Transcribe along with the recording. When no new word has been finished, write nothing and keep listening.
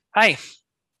Hi,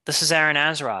 this is Aaron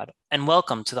Azrod, and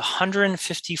welcome to the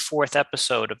 154th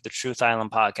episode of the Truth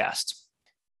Island podcast.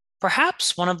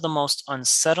 Perhaps one of the most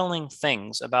unsettling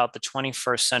things about the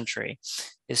 21st century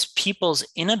is people's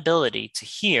inability to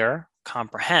hear,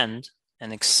 comprehend,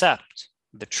 and accept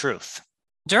the truth.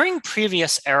 During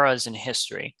previous eras in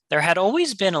history, there had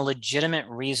always been a legitimate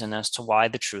reason as to why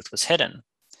the truth was hidden.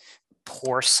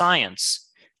 Poor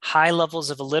science, high levels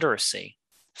of illiteracy,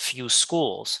 few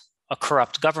schools, a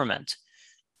corrupt government.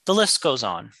 The list goes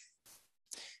on.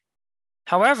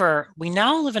 However, we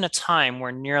now live in a time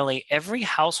where nearly every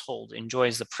household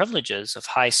enjoys the privileges of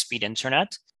high-speed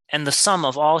internet, and the sum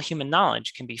of all human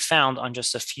knowledge can be found on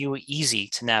just a few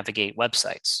easy-to-navigate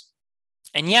websites.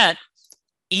 And yet,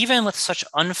 even with such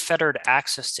unfettered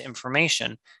access to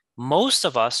information, most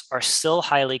of us are still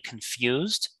highly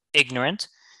confused, ignorant,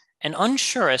 and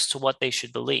unsure as to what they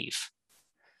should believe.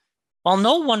 While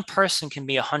no one person can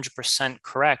be 100%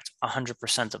 correct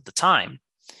 100% of the time,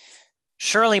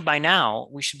 surely by now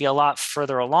we should be a lot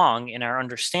further along in our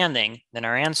understanding than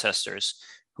our ancestors,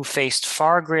 who faced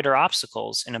far greater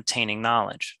obstacles in obtaining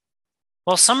knowledge.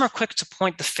 While some are quick to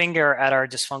point the finger at our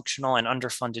dysfunctional and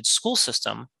underfunded school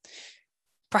system,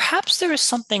 perhaps there is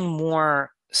something more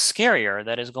scarier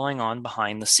that is going on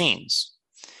behind the scenes.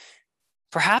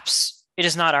 Perhaps it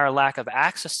is not our lack of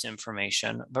access to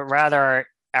information, but rather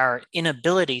our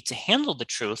inability to handle the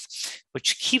truth,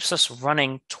 which keeps us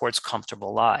running towards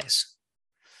comfortable lies.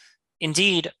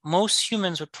 Indeed, most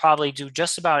humans would probably do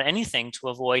just about anything to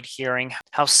avoid hearing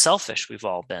how selfish we've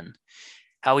all been,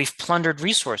 how we've plundered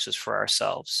resources for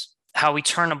ourselves, how we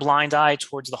turn a blind eye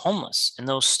towards the homeless and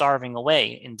those starving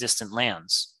away in distant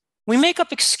lands. We make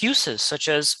up excuses such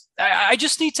as, I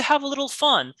just need to have a little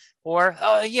fun, or,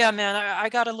 yeah, man, I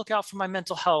got to look out for my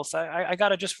mental health. I got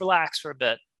to just relax for a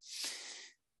bit.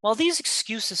 While these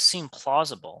excuses seem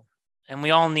plausible, and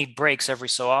we all need breaks every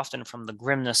so often from the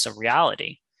grimness of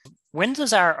reality, when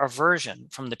does our aversion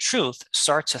from the truth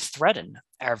start to threaten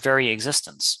our very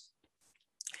existence?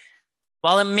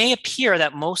 While it may appear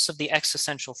that most of the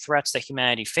existential threats that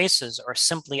humanity faces are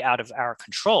simply out of our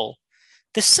control,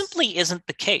 this simply isn't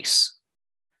the case.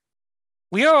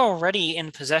 We are already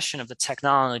in possession of the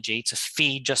technology to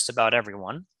feed just about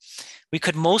everyone. We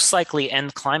could most likely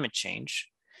end climate change.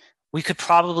 We could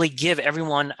probably give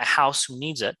everyone a house who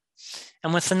needs it.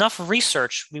 And with enough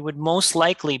research, we would most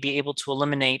likely be able to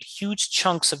eliminate huge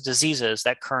chunks of diseases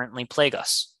that currently plague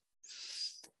us.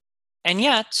 And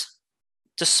yet,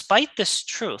 despite this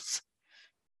truth,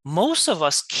 most of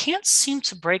us can't seem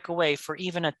to break away for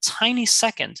even a tiny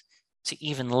second to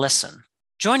even listen.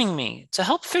 Joining me to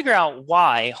help figure out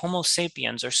why Homo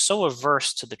sapiens are so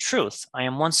averse to the truth, I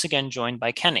am once again joined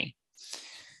by Kenny.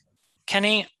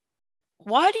 Kenny,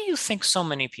 why do you think so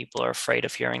many people are afraid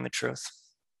of hearing the truth?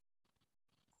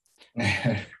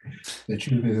 The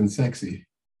truth isn't sexy.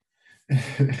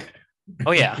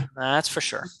 Oh yeah, that's for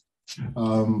sure.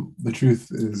 The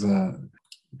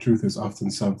truth is often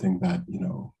something that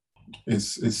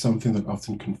is something that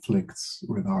often conflicts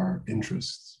with our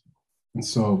interests, and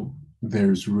so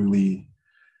there's really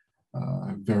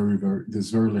there's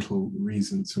very little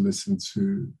reason to listen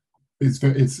to. There's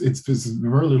very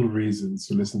little reason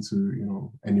to listen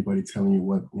to anybody telling you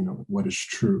what is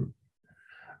true,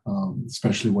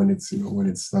 especially when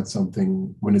it's not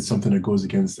something when it's something that goes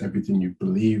against everything you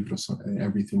believed or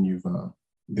everything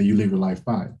that you live your life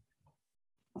by.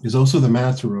 There's also the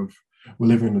matter of we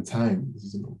live in a time, this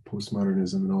is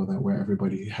postmodernism and all that, where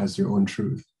everybody has their own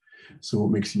truth. So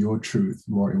what makes your truth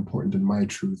more important than my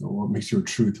truth, or what makes your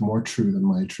truth more true than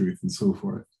my truth, and so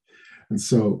forth. And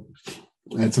so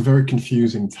it's a very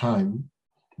confusing time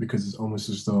because it's almost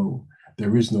as though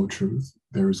there is no truth.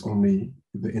 There is only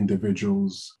the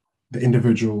individual's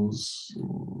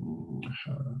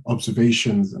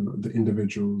observations and the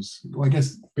individual's, well, I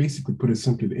guess basically put it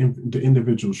simply, the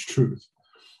individual's truth.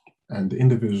 And the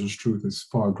individual's truth is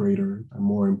far greater and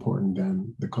more important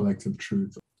than the collective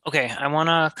truth. Okay, I want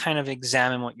to kind of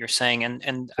examine what you're saying,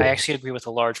 and I actually agree with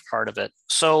a large part of it.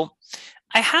 So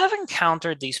I have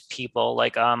encountered these people,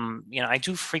 like I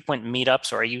do frequent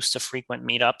meetups, or I used to frequent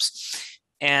meetups,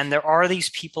 and there are these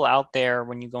people out there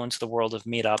when you go into the world of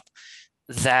meetup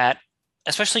that,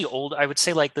 especially old, I would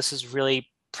say like this is really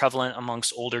prevalent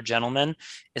amongst older gentlemen,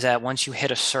 is that once you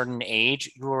hit a certain age,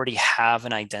 you already have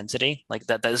an identity. Like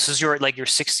that this is your, like you're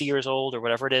 60 years old or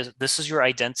whatever it is, this is your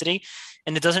identity,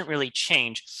 and it doesn't really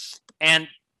change. And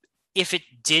if it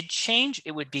did change,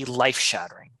 it would be life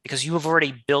shattering because you have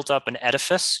already built up an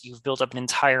edifice, you've built up an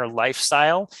entire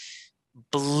lifestyle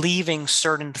believing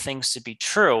certain things to be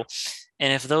true.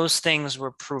 And if those things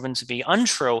were proven to be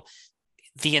untrue,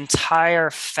 the entire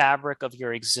fabric of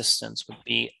your existence would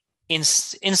be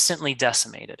instantly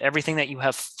decimated. Everything that you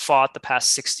have fought the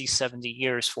past 60, 70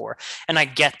 years for. And I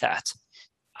get that.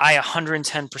 I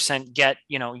 110% get,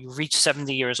 you reach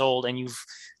 70 years old and you've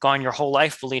gone your whole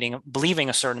life believing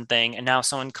a certain thing, and now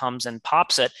someone comes and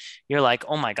pops it. You're like,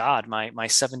 oh my God, my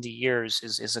 70 years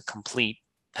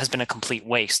has been a complete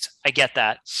waste. I get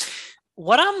that.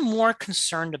 What I'm more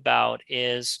concerned about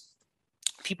is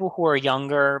people who are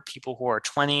younger, people who are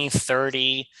 20,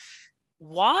 30.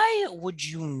 Why would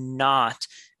you not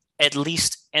at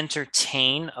least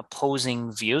entertain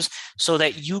opposing views so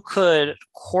that you could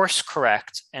course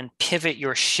correct and pivot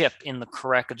your ship in the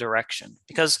correct direction?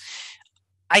 Because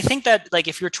I think that, like,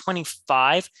 if you're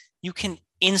 25, you can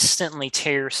instantly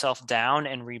tear yourself down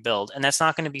and rebuild, and that's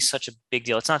not going to be such a big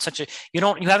deal. It's not such a you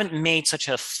haven't made such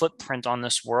a footprint on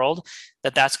this world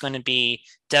that's going to be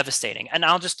devastating. And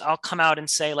I'll come out and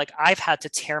say, like, I've had to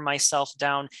tear myself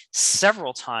down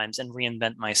several times and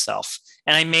reinvent myself,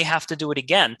 and I may have to do it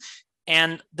again.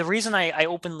 And the reason I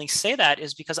openly say that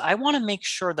is because I want to make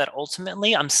sure that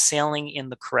ultimately I'm sailing in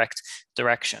the correct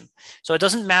direction. So it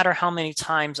doesn't matter how many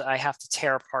times I have to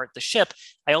tear apart the ship.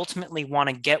 I ultimately want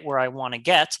to get where I want to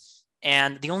get.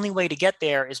 And the only way to get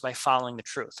there is by following the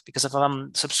truth. Because if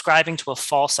I'm subscribing to a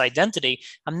false identity,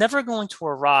 I'm never going to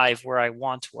arrive where I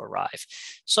want to arrive.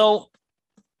 So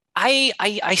I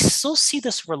still see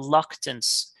this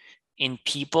reluctance in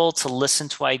people to listen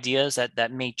to ideas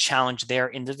that may challenge their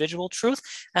individual truth.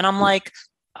 And I'm like,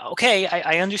 okay,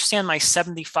 I understand my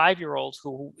 75-year-old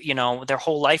who, their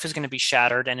whole life is going to be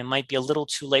shattered and it might be a little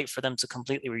too late for them to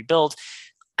completely rebuild.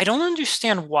 I don't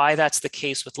understand why that's the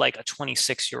case with, like, a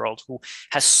 26-year-old who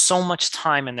has so much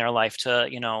time in their life to,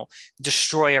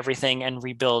 destroy everything and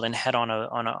rebuild and head on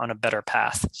a better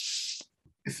path.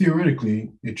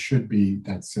 Theoretically, it should be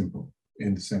that simple,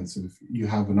 in the sense of you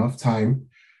have enough time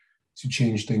to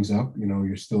change things up.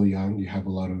 You're still young.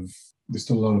 There's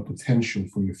still a lot of potential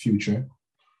for your future.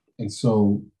 And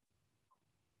so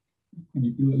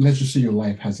let's just say your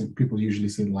life hasn't, people usually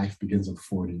say life begins at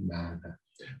 40. Nah.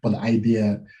 But the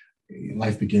idea,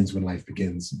 life begins when life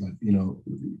begins. But,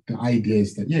 the idea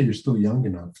is that, yeah, you're still young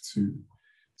enough to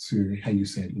how you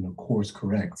said, course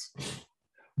correct.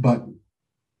 But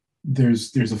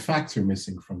there's a factor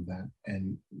missing from that.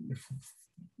 And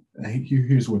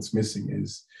here's what's missing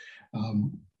is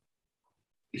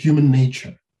human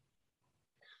nature.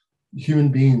 Human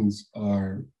beings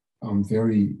are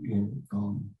very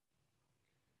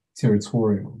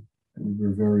territorial, and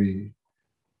we're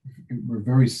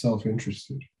very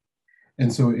self-interested,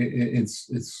 and so this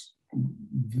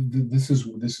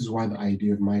is why the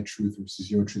idea of my truth versus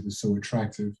your truth is so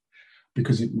attractive,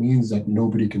 because it means that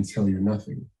nobody can tell you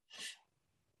nothing.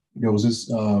 There was this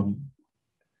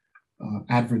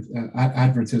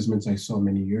advertisement I saw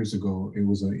many years ago. It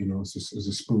was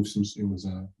a spoof. It was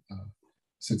a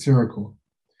satirical.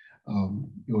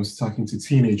 It was talking to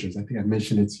teenagers. I think I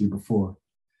mentioned it to you before.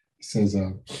 It says,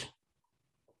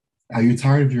 are you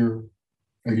tired,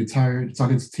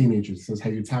 talking to teenagers, it says,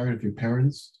 are you tired of your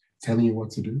parents telling you what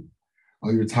to do?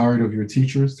 Are you tired of your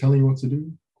teachers telling you what to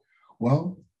do?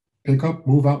 Well, pick up,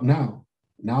 move out now.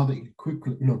 Now that you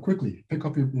quickly pick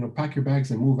up pack your bags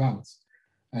and move out,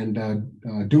 and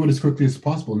do it as quickly as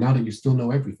possible now that you still know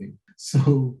everything.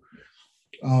 So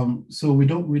we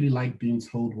don't really like being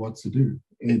told what to do.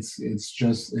 It's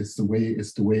the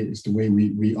way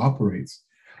we operate.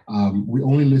 We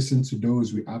only listen to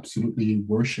those we absolutely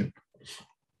worship.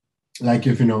 Like,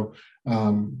 if a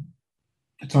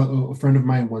friend of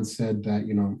mine once said that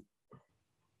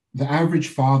the average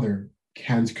father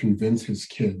can't convince his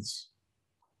kids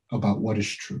about what is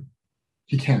true.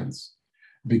 He can't,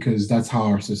 because that's how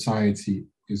our society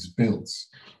is built,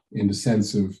 in the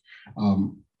sense of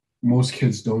most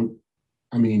kids don't.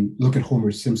 I mean, look at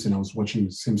Homer Simpson. I was watching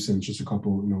The Simpsons just I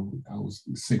was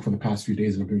sick for the past few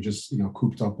days, and I've been just,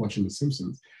 cooped up watching The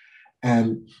Simpsons.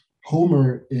 And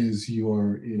Homer is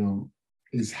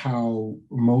is how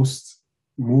most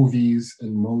movies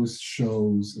and most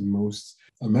shows and most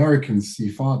Americans see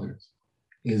fathers,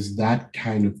 is that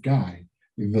kind of guy,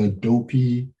 the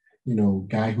dopey,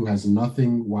 guy who has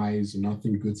nothing wise,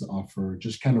 nothing good to offer,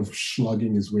 just kind of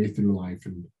slugging his way through life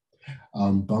and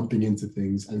bumping into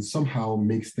things, and somehow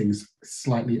makes things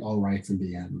slightly all right in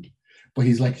the end. But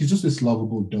he's just this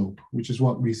lovable dope, which is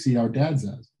what we see our dads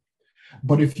as.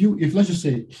 But if let's just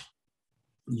say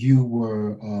you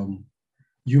were,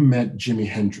 you met Jimi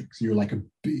Hendrix, you're like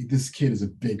this kid is a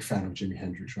big fan of Jimi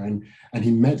Hendrix, right? And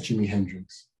he met Jimi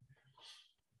Hendrix,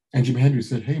 and Jimi Hendrix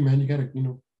said, "Hey man, you gotta,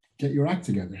 get your act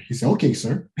together." He said, "Okay,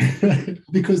 sir,"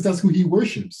 because that's who he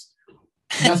worships.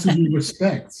 That's who he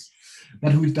respects.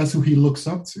 That's who he looks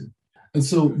up to. And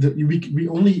so we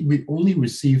only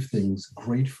receive things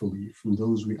gratefully from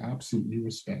those we absolutely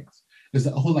respect. There's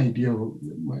that whole idea of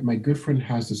my good friend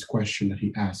has this question that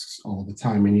he asks all the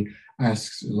time, and he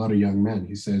asks a lot of young men.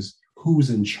 He says, "Who's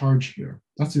in charge here?"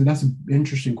 That's an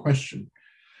interesting question,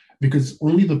 because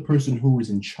only the person who is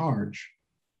in charge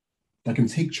that can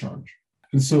take charge.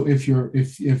 And so if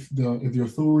the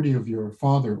authority of your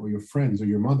father or your friends or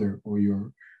your mother or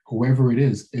your whoever it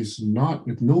is not,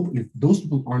 if those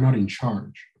people are not in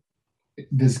charge,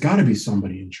 there's got to be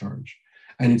somebody in charge.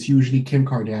 And it's usually Kim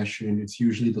Kardashian, it's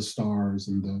usually the stars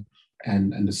and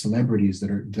the celebrities that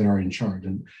are in charge,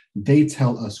 and they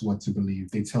tell us what to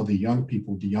believe. They tell the young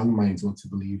people, the young minds, what to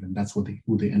believe, and that's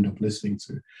who they end up listening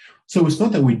to. So it's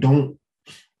not that we don't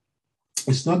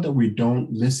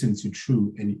listen to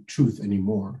truth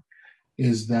anymore,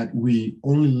 is that we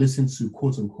only listen to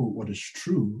quote unquote what is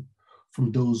true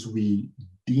from those we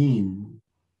deem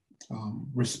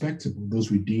respectable, those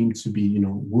we deem to be,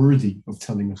 worthy of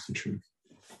telling us the truth.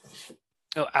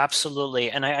 Oh,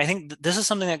 absolutely. And I think this is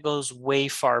something that goes way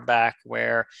far back,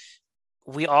 where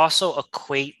we also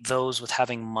equate those with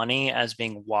having money as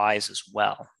being wise as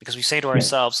well, because we say to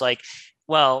ourselves, like,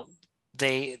 well,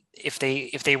 if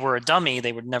they were a dummy,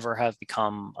 they would never have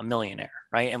become a millionaire,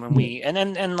 right? And when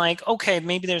and like, okay,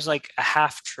 maybe there's like a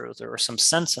half truth or some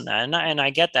sense in that, and I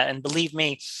get that. And believe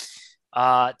me,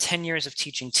 10 years of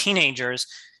teaching teenagers,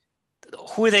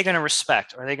 who are they going to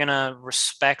respect? Are they going to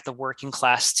respect the working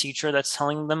class teacher that's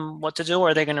telling them what to do? Or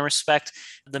are they going to respect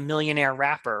the millionaire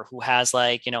rapper who has,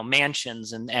 like,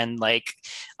 mansions and like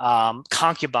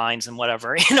concubines and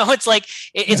whatever? It's like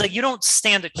like you don't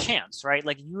stand a chance, right?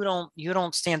 Like you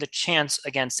don't stand a chance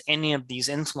against any of these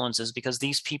influences, because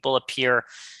these people appear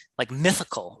like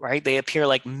mythical, right? They appear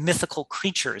like mythical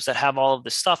creatures that have all of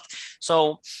this stuff.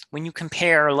 So when you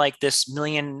compare like this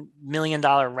million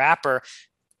dollar rapper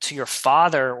to your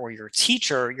father or your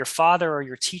teacher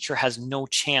has no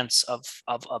chance of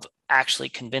actually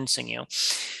convincing you.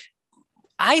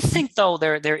 I think though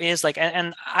there is like,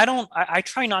 and I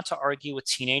try not to argue with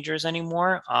teenagers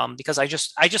anymore, because I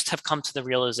just have come to the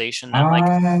realization that, like,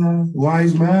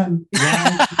 wise man.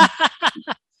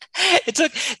 It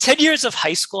took 10 years of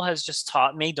high school has just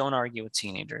taught me, don't argue with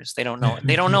teenagers. They don't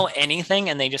know anything,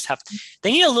 and they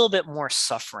need a little bit more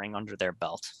suffering under their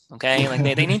belt. Okay. Like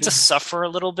they need to suffer a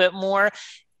little bit more,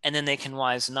 and then they can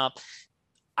wisen up.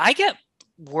 I get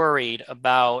worried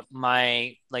about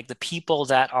the people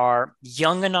that are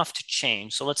young enough to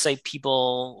change. So let's say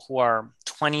people who are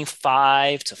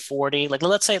 25 to 40, like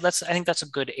I think that's a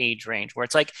good age range, where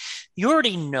it's like, you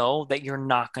already know that you're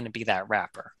not going to be that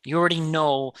rapper. You already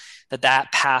know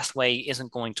that pathway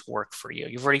isn't going to work for you.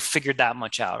 You've already figured that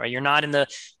much out, right? You're not in the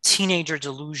teenager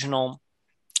delusional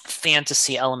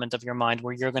fantasy element of your mind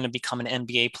where you're going to become an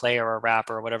NBA player or a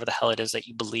rapper or whatever the hell it is that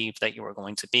you believe that you are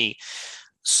going to be.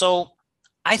 So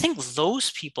I think those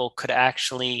people could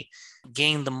actually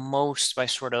gain the most by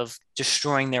sort of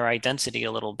destroying their identity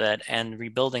a little bit and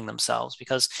rebuilding themselves,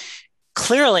 because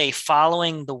clearly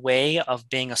following the way of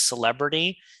being a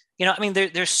celebrity,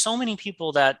 there's so many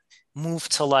people that move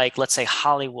to, like, let's say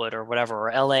Hollywood or whatever,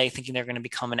 or LA, thinking they're going to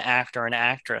become an actor or an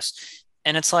actress.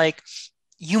 And it's like,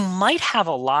 you might have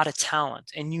a lot of talent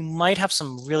and you might have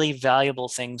some really valuable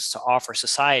things to offer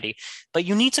society, but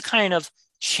you need to kind of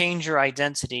change your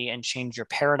identity and change your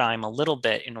paradigm a little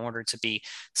bit in order to be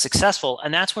successful.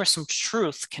 And that's where some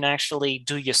truth can actually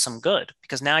do you some good,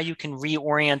 because now you can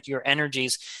reorient your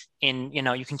energies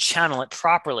you can channel it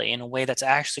properly in a way that's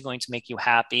actually going to make you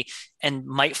happy and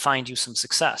might find you some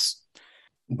success.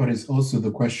 But it's also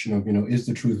the question of, is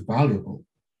the truth valuable?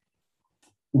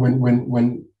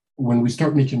 When we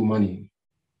start making money,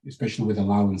 especially with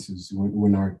allowances,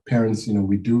 when our parents,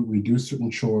 we do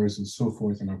certain chores and so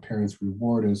forth, and our parents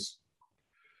reward us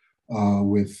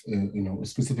with a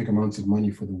specific amounts of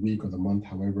money for the week or the month,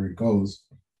 however it goes.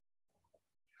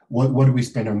 What do we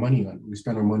spend our money on? We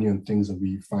spend our money on things that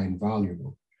we find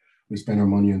valuable. We spend our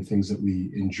money on things that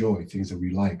we enjoy, things that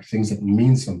we like, things that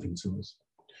mean something to us.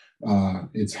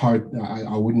 It's hard.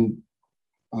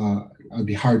 I'd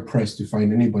be hard pressed to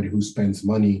find anybody who spends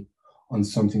money on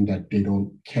something that they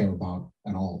don't care about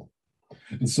at all.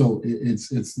 And so it's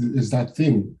that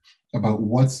thing about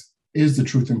is the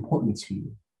truth important to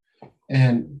you?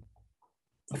 And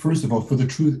first of all, for the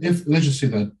truth, let's just say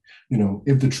that,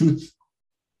 if the truth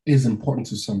is important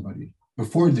to somebody,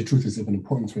 before the truth is even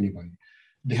important to anybody,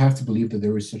 they have to believe that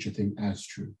there is such a thing as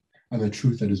truth, and a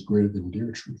truth that is greater than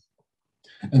their truth.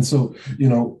 And so,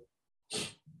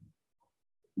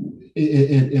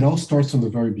 it all starts from the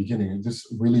very beginning. And this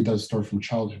really does start from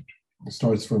childhood. It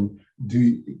starts from,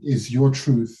 is your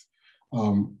truth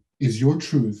Is your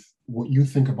truth, what you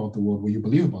think about the world, what you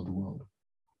believe about the world,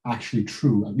 actually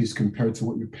true, at least compared to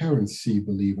what your parents see,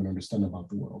 believe, and understand about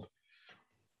the world?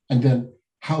 And then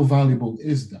how valuable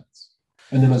is that?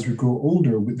 And then as we grow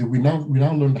older, we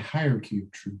now learn the hierarchy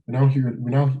of truth. We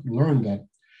now learn that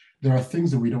there are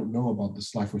things that we don't know about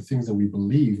this life, or things that we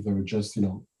believe that are just,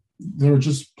 that are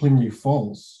just plainly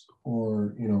false,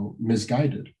 or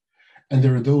misguided. And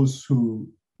there are those who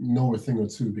know a thing or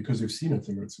two because they've seen a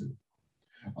thing or two.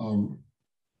 Um,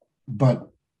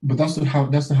 but but that's not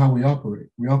how we operate.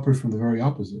 We operate from the very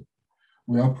opposite.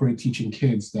 We operate teaching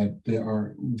kids that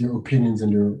their opinions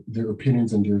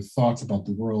and their thoughts about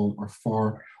the world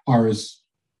are as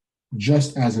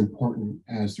just as important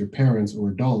as their parents or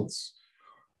adults,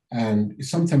 and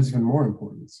sometimes even more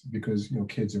important, because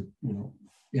kids are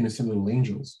innocent little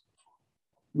angels,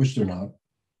 which they're not.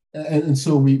 And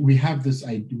so we have this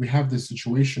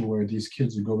situation where these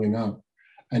kids are growing up,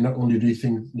 and not only do they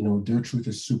think their truth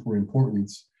is super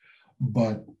important,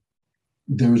 but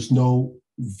there's no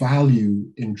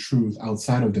value in truth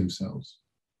outside of themselves.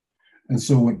 And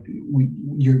so what we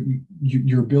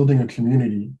you're building a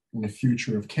community in a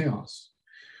future of chaos,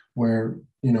 where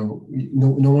no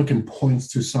one can point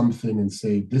to something and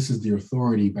say this is the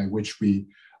authority by which the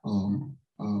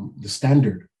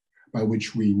standard by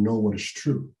which we know what is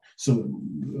true. So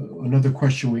another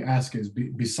question we ask is,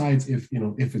 besides if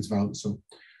it's valid, so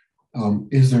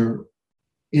is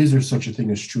there such a thing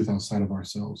as truth outside of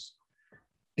ourselves?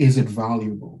 Is it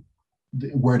valuable?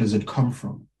 Where does it come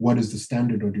from? What is the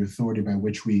standard or the authority by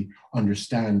which we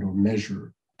understand or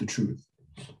measure the truth?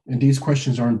 And these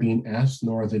questions aren't being asked,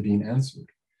 nor are they being answered.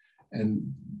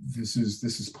 And this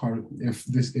is part of,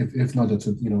 if not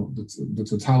the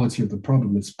totality of the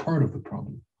problem, it's part of the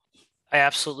problem. I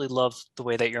absolutely love the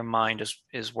way that your mind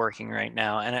is working right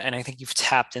now, and I think you've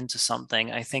tapped into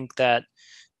something. I think that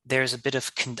there's a bit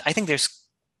of I think there's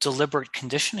deliberate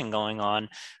conditioning going on,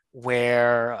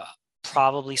 where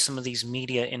probably some of these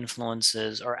media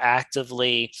influences are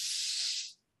actively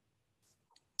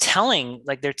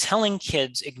they're telling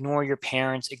kids, ignore your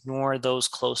parents, ignore those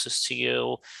closest to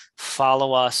you,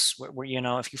 follow us.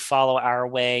 If you follow our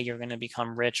way, you're going to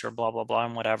become rich, or blah blah blah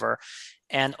and whatever.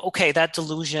 And okay, that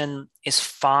delusion is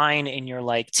fine in your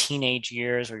like teenage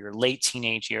years or your late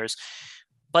teenage years,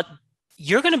 but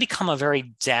you're going to become a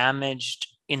very damaged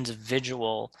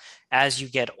individual as you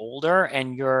get older,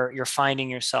 and you're finding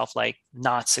yourself like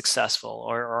not successful,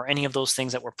 or any of those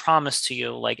things that were promised to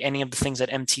you, like any of the things that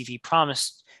MTV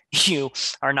promised you,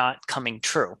 are not coming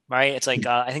true, right? It's like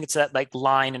I think it's that like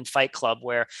line in Fight Club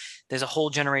where there's a whole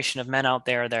generation of men out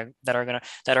there that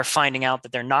are finding out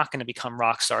that they're not going to become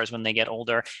rock stars when they get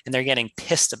older, and they're getting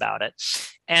pissed about it.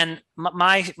 And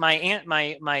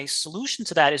my solution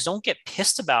to that is, don't get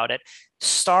pissed about it.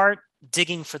 Start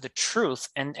digging for the truth,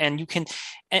 and you can.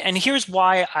 And here's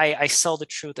why I sell the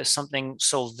truth as something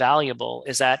so valuable,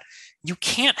 is that you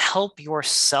can't help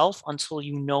yourself until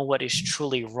you know what is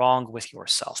truly wrong with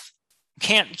yourself.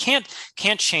 You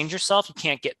can't change yourself. You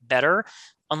can't get better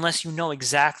unless you know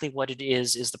exactly what it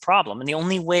is the problem. And the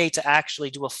only way to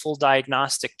actually do a full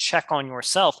diagnostic check on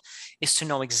yourself is to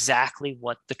know exactly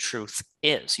what the truth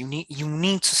is. You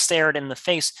need to stare it in the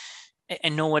face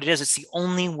and know what it is. It's the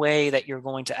only way that you're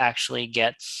going to actually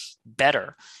get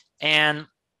better. And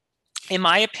in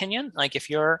my opinion, like if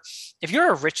you're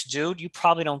a rich dude, you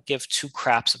probably don't give two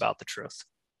craps about the truth.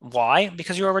 Why?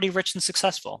 Because you're already rich and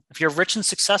successful. If you're rich and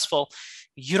successful,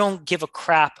 you don't give a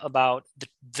crap about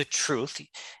the truth.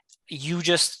 You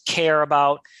just care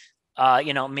about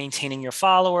maintaining your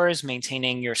followers,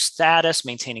 maintaining your status,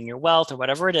 maintaining your wealth, or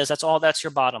whatever it is. That's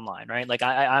your bottom line, right? Like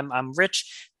I'm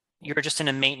rich. You're just in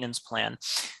a maintenance plan.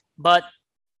 But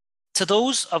to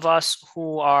those of us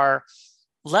who are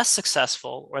less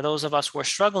successful, or those of us who are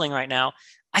struggling right now,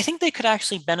 I think they could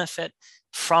actually benefit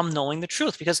from knowing the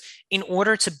truth. Because in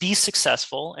order to be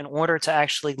successful, in order to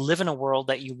actually live in a world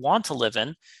that you want to live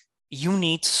in, you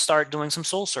need to start doing some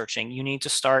soul searching. You need to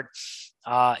start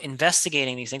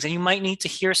investigating these things. And you might need to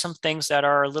hear some things that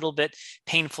are a little bit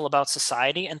painful about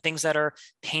society, and things that are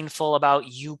painful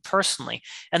about you personally.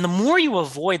 And the more you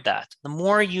avoid that, the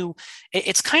more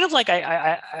it's kind of like,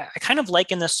 I kind of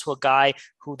liken this to a guy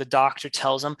who the doctor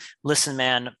tells him, listen,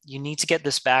 man, you need to get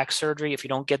this back surgery. If you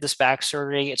don't get this back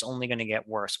surgery, it's only going to get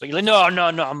worse. But you're like, no,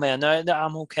 no, no, man, no,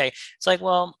 I'm okay. It's like,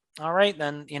 well, all right,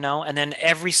 then, and then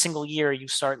every single year you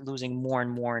start losing more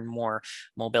and more and more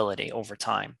mobility over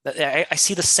time. I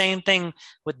see the same thing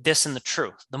with this and the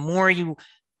truth. The more you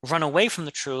run away from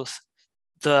the truth,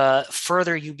 the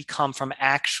further you become from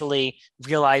actually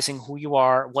realizing who you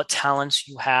are, what talents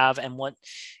you have, and what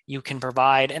you can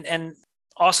provide. And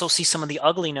also see some of the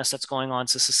ugliness that's going on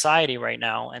to society right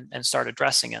now and start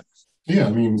addressing it. Yeah,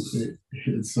 I mean,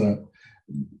 it's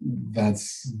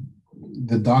that's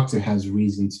the doctor has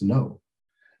reason to know,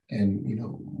 and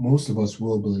most of us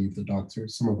will believe the doctor.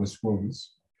 Some of us won't.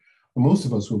 But most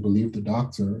of us will believe the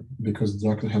doctor because the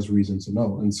doctor has reason to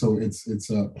know, and so it's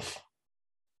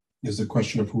a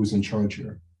question of who's in charge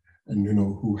here, and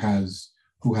who has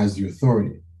the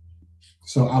authority.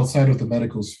 So outside of the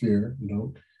medical sphere,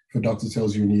 if a doctor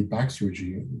tells you need back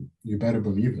surgery, you better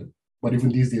believe it. But even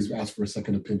these days, we ask for a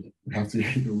second opinion. We have to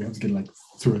get like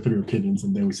 2 or 3 opinions,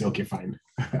 and then we say, okay, fine.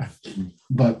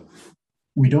 But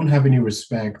we don't have any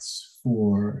respect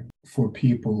for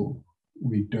people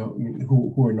we don't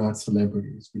who are not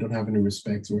celebrities. We don't have any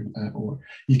respect or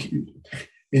you can,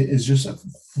 it's just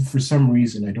for some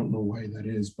reason I don't know why that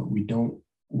is, but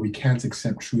we can't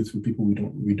accept truth from people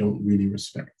we don't really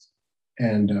respect.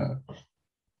 And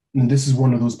this is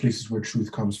one of those places where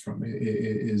truth comes from.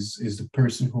 Is the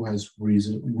person who has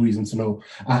reason to know.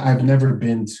 I've never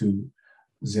been to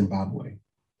Zimbabwe,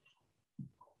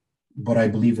 but I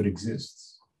believe it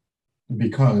exists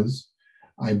because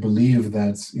I believe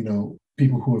that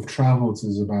people who have traveled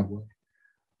to Zimbabwe,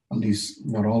 at least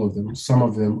not all of them, some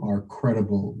of them are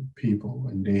credible people,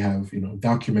 and they have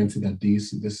documented that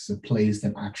this is a place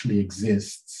that actually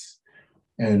exists.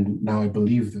 And now I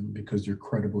believe them because they're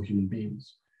credible human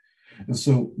beings. And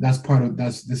so that's part of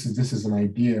this is an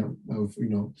idea of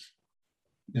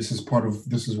this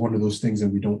is one of those things that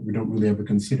we don't really ever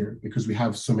consider because we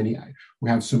have so many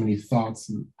thoughts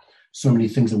and so many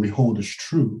things that we hold as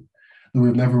true that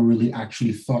we've never really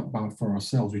actually thought about for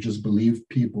ourselves. We just believe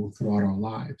people throughout our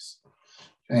lives,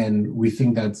 and we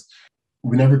think that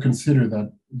we never consider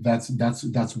that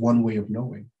that's one way of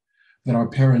knowing that our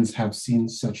parents have seen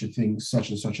such a thing, such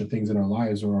and such a things in our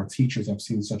lives, or our teachers have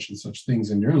seen such and such things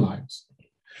in their lives.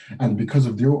 And because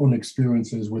of their own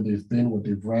experiences, where they've been, what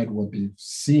they've read, what they've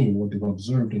seen, what they've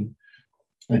observed, and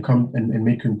come and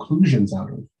make conclusions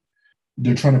out of,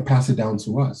 they're trying to pass it down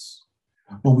to us.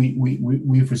 But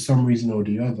we for some reason or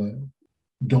the other,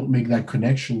 don't make that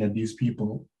connection that these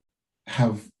people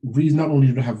have reason, not only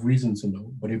do they have reason to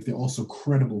know, but if they're also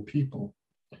credible people,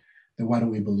 then why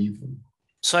don't we believe them?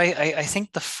 So I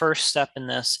think the first step in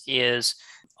this is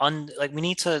we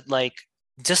need to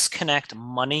disconnect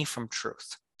money from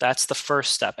truth. That's the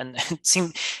first step. And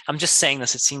I'm just saying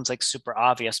this, it seems like super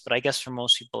obvious, but I guess for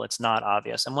most people it's not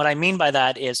obvious. And what I mean by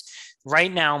that is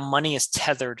right now money is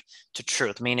tethered to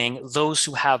truth, meaning those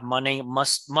who have money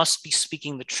must be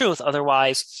speaking the truth,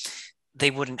 otherwise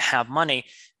they wouldn't have money.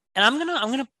 And I'm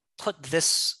gonna put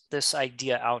this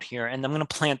idea out here, and I'm gonna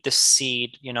plant this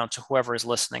seed, to whoever is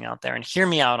listening out there, and hear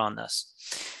me out on this.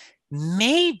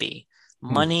 Maybe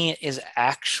Hmm. money is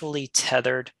actually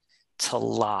tethered to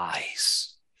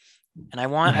lies. And I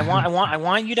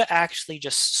want you to actually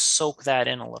just soak that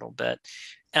in a little bit.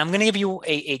 And I'm going to give you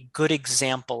a good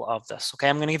example of this. Okay.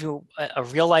 I'm going to give you a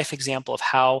real life example of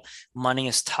how money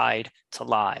is tied to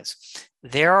lies.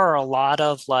 There are a lot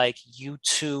of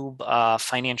YouTube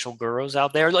financial gurus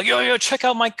out there, like, yo, check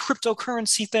out my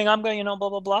cryptocurrency thing. I'm going, blah,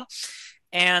 blah, blah.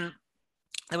 And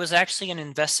there was actually an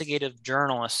investigative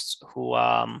journalist who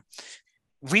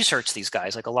researched these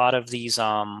guys, like a lot of these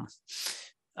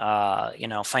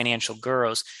financial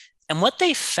gurus. And what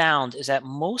they found is that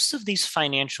most of these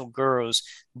financial gurus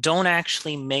don't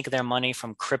actually make their money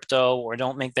from crypto or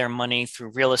don't make their money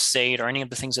through real estate or any of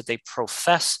the things that they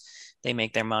profess they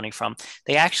make their money from.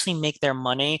 They actually make their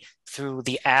money through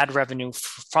the ad revenue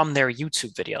from their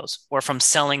YouTube videos or from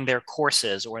selling their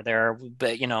courses or their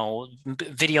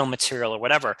video material or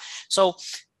whatever. So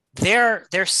they're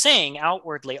saying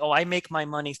outwardly, oh, I make my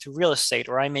money through real estate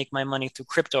or I make my money through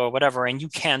crypto or whatever, and you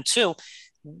can too.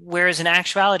 Whereas in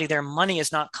actuality, their money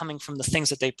is not coming from the things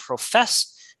that they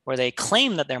profess or they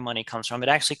claim that their money comes from. It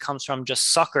actually comes from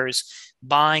just suckers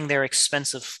buying their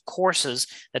expensive courses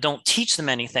that don't teach them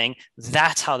anything.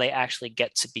 That's how they actually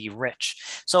get to be rich.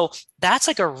 So that's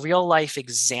like a real life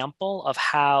example of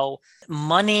how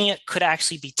money could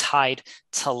actually be tied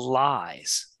to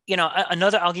lies.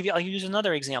 I'll use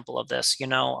another example of this.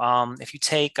 If you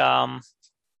take a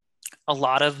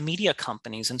lot of media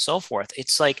companies and so forth,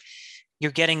 it's like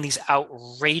you're getting these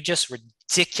outrageous,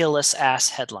 ridiculous ass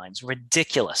headlines,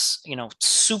 ridiculous,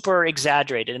 super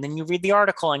exaggerated. And then you read the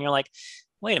article and you're like,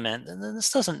 wait a minute,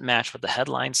 this doesn't match what the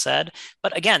headline said.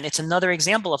 But again, it's another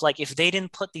example of if they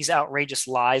didn't put these outrageous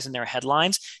lies in their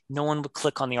headlines, no one would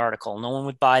click on the article. No one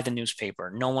would buy the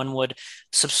newspaper. No one would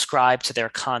subscribe to their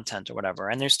content or whatever.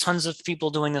 And there's tons of people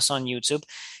doing this on YouTube.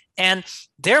 And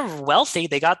they're wealthy.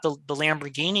 They got the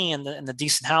Lamborghini and the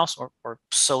decent house, or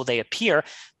so they appear,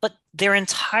 but their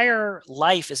entire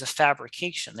life is a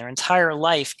fabrication. Their entire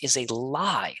life is a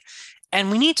lie.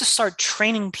 And we need to start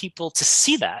training people to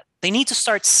see that. They need to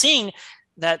start seeing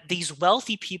that these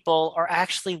wealthy people are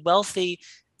actually wealthy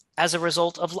as a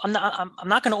result of, I'm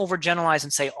not going to overgeneralize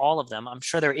and say all of them. I'm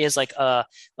sure there is like a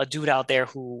dude out there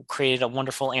who created a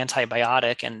wonderful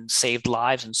antibiotic and saved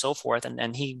lives and so forth,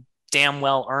 and he damn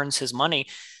well earns his money.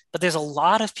 But there's a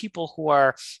lot of people who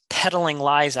are peddling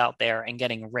lies out there and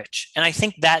getting rich. And I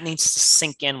think that needs to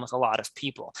sink in with a lot of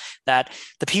people, that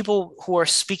the people who are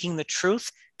speaking the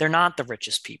truth, they're not the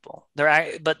richest people.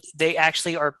 But they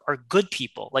actually are good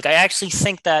people. Like, I actually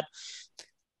think that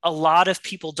a lot of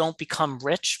people don't become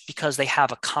rich because they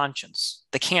have a conscience.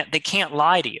 They can't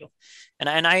lie to you.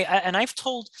 I've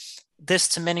told this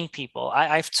to many people.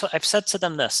 I've said to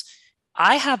them this: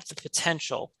 I have the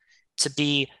potential to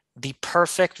be the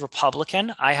perfect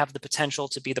Republican. I have the potential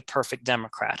to be the perfect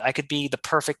Democrat. I could be the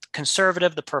perfect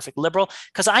conservative, the perfect liberal,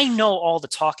 because I know all the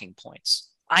talking points.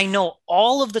 I know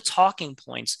all of the talking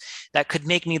points that could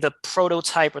make me the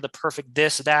prototype or the perfect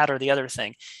this, that, or the other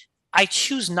thing. I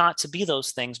choose not to be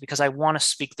those things because I want to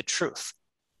speak the truth.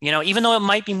 Even though it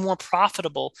might be more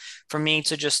profitable for me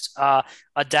to just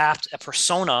adapt a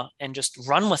persona and just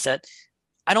run with it,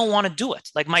 I don't want to do it.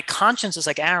 Like, my conscience is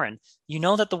like, Aaron, you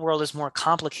know that the world is more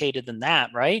complicated than that,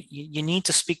 right? You need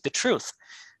to speak the truth.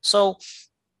 So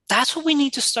that's what we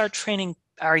need to start training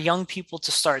our young people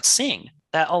to start seeing,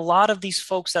 that a lot of these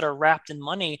folks that are wrapped in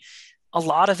money, a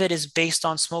lot of it is based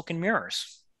on smoke and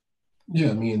mirrors.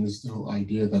 Yeah, I mean, there's the whole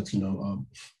idea that,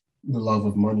 the love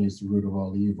of money is the root of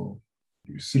all evil.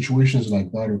 Situations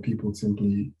like that are people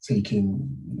simply taking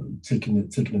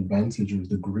advantage of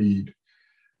the greed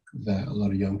that a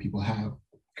lot of young people have,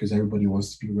 because everybody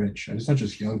wants to be rich. And it's not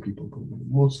just young people, but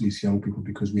mostly it's young people,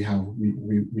 because we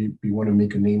want to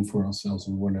make a name for ourselves,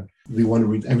 and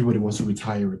everybody wants to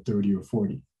retire at 30 or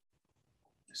 40.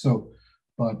 So,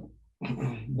 but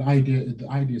the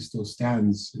idea still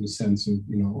stands in the sense of,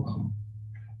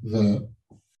 the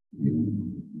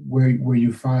where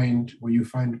you find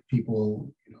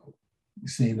people,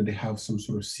 saying that they have some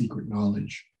sort of secret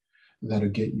knowledge that'll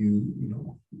get you,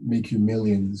 make you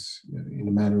millions in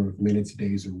a matter of minutes,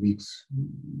 days, or weeks.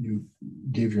 You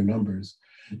give your numbers.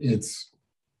 It's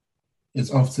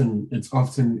often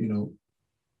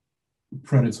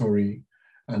predatory,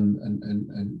 and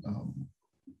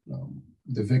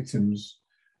the victims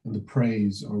and the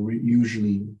praise are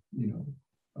usually,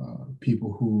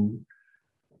 people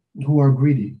who are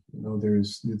greedy.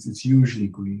 It's usually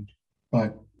greed.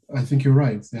 But I think you're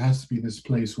right. There has to be this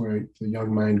place where the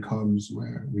young mind comes,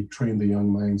 where we train the young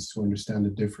minds to understand the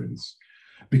difference.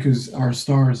 Because our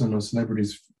stars and our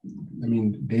celebrities, I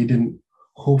mean,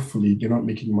 hopefully, they're not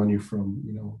making money from,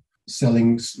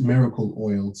 selling miracle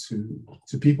oil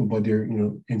to people, but they're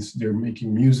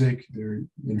making music, they're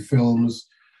in films,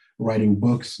 writing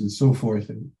books, and so forth,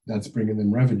 and that's bringing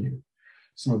them revenue.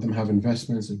 Some of them have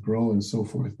investments that grow and so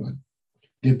forth, but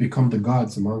they've become the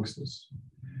gods amongst us.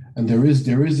 And there is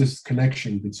this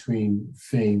connection between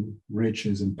fame,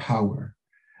 riches, and power,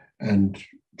 and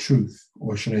truth,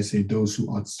 or should I say, those who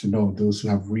ought to know, those who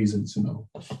have reason to know.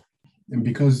 And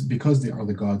because they are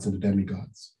the gods and the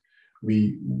demigods,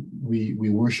 we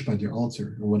worship at their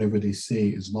altar, and whatever they say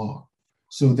is law.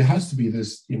 So there has to be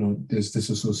this, this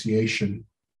disassociation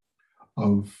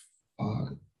of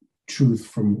truth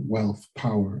from wealth,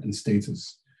 power, and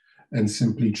status, and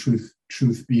simply truth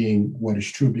being what is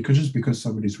true. Because just because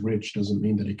somebody's rich doesn't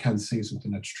mean that they can't say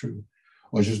something that's true,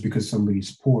 or just because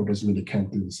somebody's poor doesn't mean they can't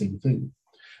do the same thing.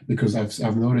 Because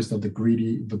I've noticed that the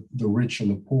rich and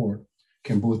the poor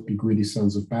can both be greedy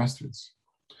sons of bastards.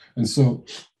 And so,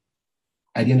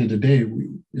 at the end of the day,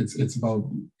 it's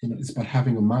about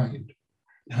having a mind,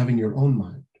 having your own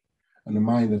mind, and a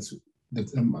mind that's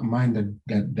a mind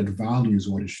that values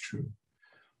what is true.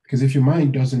 Because if your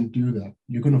mind doesn't do that,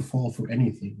 you're going to fall for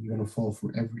anything. You're going to fall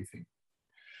for everything.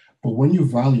 But when you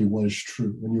value what is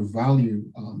true, when you value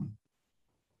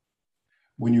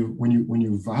when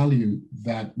you value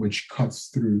that which cuts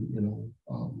through,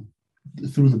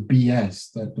 through the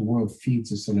BS that the world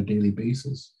feeds us on a daily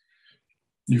basis,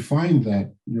 you find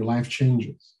that your life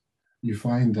changes. You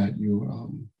find that you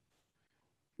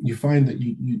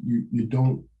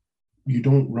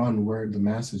don't run where the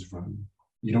masses run.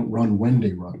 You don't run when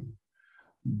they run,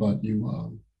 but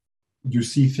you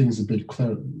see things a bit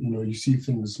clear. You see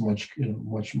things much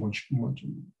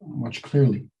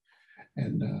clearly,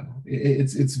 and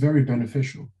it's very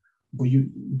beneficial.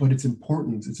 But it's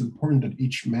important. It's important that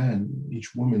each man,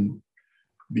 each woman,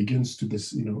 begins to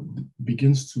this,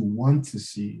 begins to want to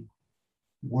see,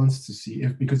 wants to see,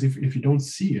 if you don't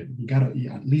see it, you gotta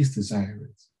at least desire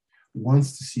it,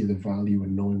 wants to see the value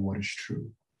in knowing what is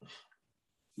true,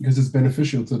 because it's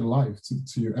beneficial to the life,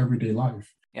 to your everyday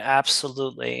life. Yeah,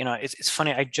 absolutely. It's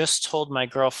funny. I just told my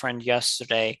girlfriend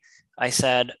yesterday, I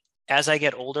said, as I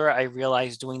get older, I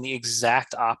realize doing the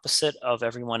exact opposite of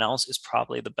everyone else is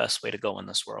probably the best way to go in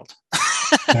this world.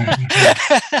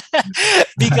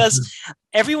 because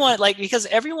because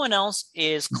everyone else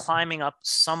is climbing up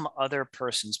some other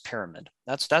person's pyramid.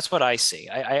 That's what I see.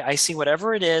 I see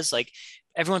whatever it is. Like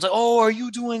everyone's like, oh, are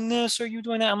you doing this? Are you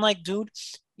doing that? I'm like, dude,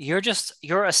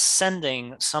 you're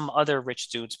ascending some other rich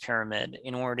dude's pyramid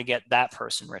in order to get that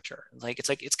person richer.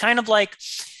 It's kind of like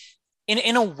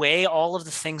in a way, all of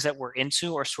the things that we're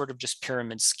into are sort of just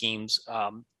pyramid schemes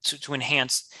to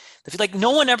enhance the like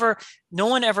no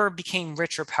one ever became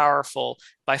rich or powerful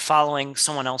by following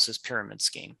someone else's pyramid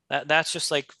scheme. That's just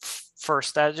like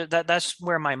first that's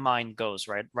where my mind goes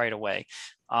right away.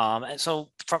 And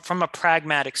so from a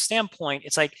pragmatic standpoint,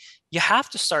 it's like you have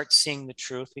to start seeing the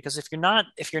truth, because if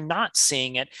you're not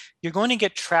seeing it, you're going to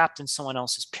get trapped in someone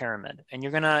else's pyramid, and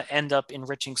you're going to end up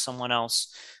enriching someone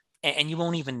else, and you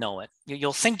won't even know it.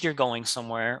 You'll think you're going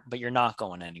somewhere, but you're not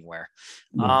going anywhere.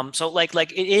 Yeah. So like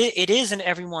it is in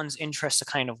everyone's interest to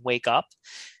kind of wake up.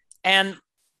 And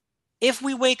if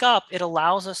we wake up, it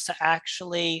allows us to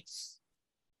actually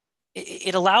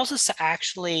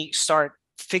start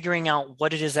figuring out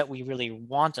what it is that we really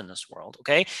want in this world.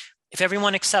 Okay. If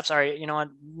everyone accepts, all right, you know what,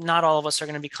 not all of us are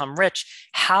going to become rich.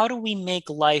 How do we make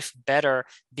life better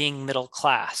being middle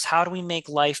class? How do we make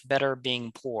life better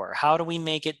being poor? How do we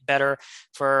make it better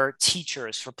for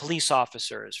teachers, for police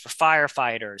officers, for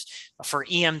firefighters, for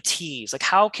EMTs? Like,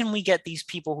 how can we get these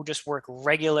people who just work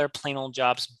regular, plain old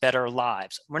jobs better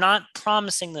lives? We're not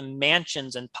promising them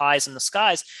mansions and pies in the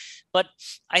skies, but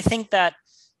I think that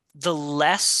the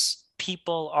less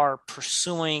people are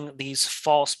pursuing these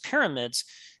false pyramids,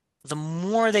 the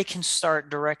more they can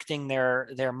start directing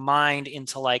their mind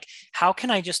into like, how can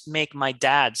I just make my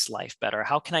dad's life better?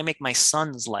 How can I make my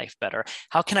son's life better?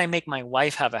 How can I make my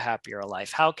wife have a happier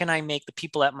life? How can I make the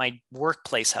people at my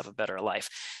workplace have a better life?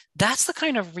 That's the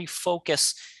kind of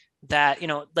refocus that,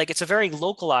 like, it's a very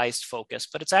localized focus,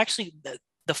 but it's actually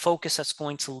the focus that's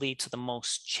going to lead to the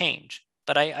most change.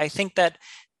 But I think that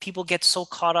people get so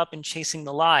caught up in chasing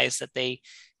the lies that they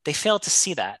fail to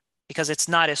see that, because it's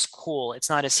not as cool, it's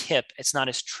not as hip, it's not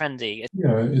as trendy.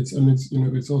 Yeah, it's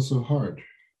also hard.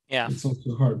 Yeah. It's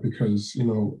also hard because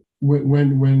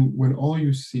when all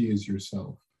you see is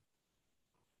yourself,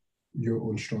 your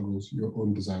own struggles, your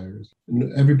own desires,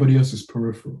 and everybody else is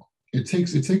peripheral. It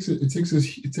takes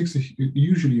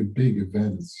usually a big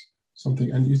event,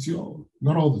 something, and it's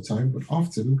not all the time, but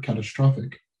often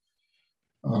catastrophic.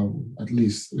 At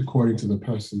least according to the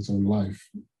person's own life,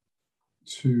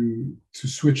 to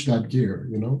switch that gear.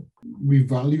 We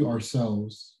value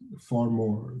ourselves far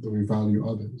more than we value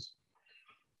others,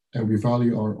 and we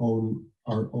value our own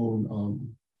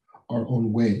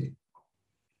way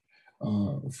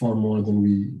far more than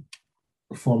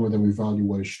we value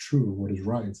what is true, what is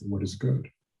right, and what is good.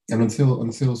 And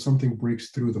until something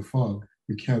breaks through the fog,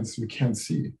 we can't see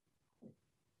it.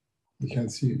 We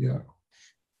can't see it. Yeah.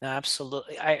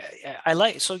 Absolutely. I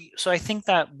like, so I think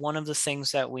that one of the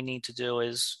things that we need to do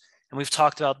is, and we've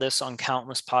talked about this on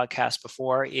countless podcasts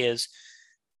before, is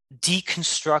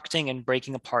deconstructing and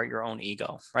breaking apart your own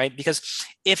ego, right? Because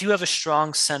if you have a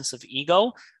strong sense of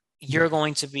ego, you're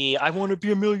going to be, I want to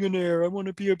be a millionaire, I want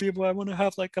to be I want to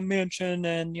have like a mansion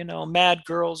and, mad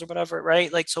girls or whatever,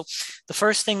 right? Like, so the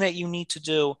first thing that you need to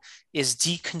do is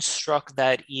deconstruct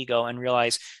that ego and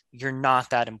realize you're not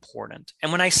that important.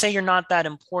 And when I say you're not that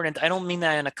important, I don't mean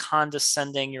that in a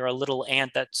condescending, you're a little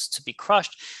ant that's to be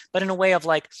crushed, but in a way of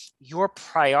like, your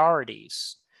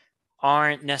priorities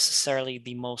aren't necessarily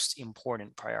the most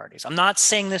important priorities. I'm not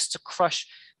saying this to crush,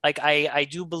 like, I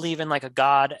do believe in like a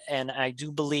God, and I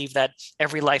do believe that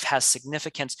every life has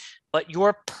significance, but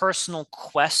your personal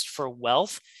quest for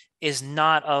wealth is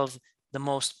not of the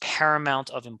most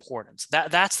paramount of importance.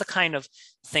 That's the kind of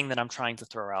thing that I'm trying to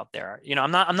throw out there.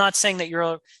 I'm not saying that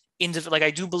you're like,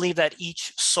 I do believe that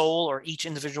each soul or each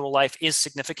individual life is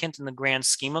significant in the grand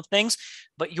scheme of things,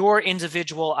 but your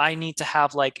individual, I need to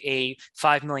have like a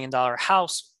 $5 million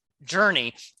house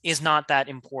journey is not that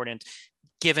important,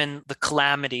 given the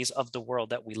calamities of the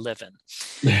world that we live in.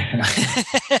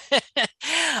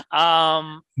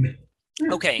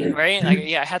 Okay, right?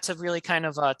 I had to really kind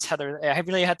of tether. I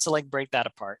really had to like break that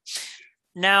apart.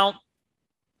 Now,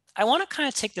 I want to kind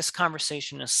of take this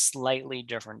conversation in a slightly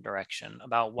different direction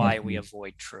about why we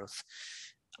avoid truth.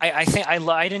 I think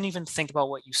I didn't even think about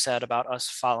what you said about us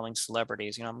following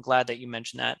celebrities. I'm glad that you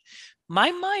mentioned that.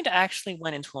 My mind actually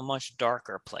went into a much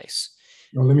darker place.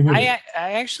 Well, let me hear it.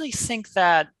 I actually think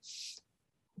that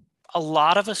a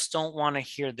lot of us don't want to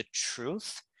hear the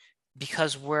truth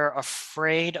because we're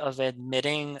afraid of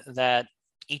admitting that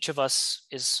each of us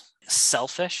is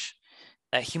selfish,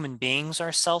 that human beings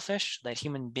are selfish, that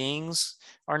human beings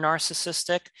are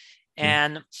narcissistic.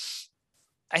 And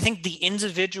I think the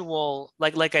individual,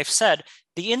 like I've said,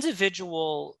 the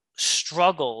individual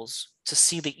struggles to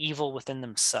see the evil within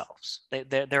themselves.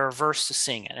 They're averse to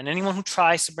seeing it. And anyone who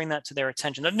tries to bring that to their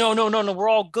attention, no, no, no, no, we're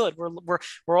all good.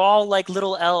 We're all like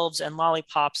little elves and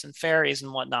lollipops and fairies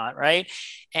and whatnot, right?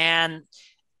 And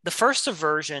the first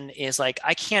aversion is like,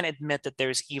 I can't admit that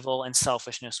there's evil and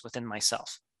selfishness within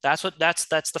myself. That's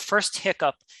the first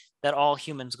hiccup that all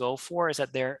humans go for, is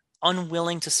that they're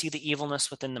unwilling to see the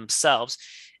evilness within themselves.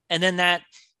 And then that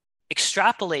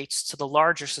extrapolates to the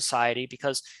larger society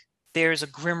because there's a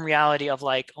grim reality of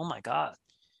like, oh my God,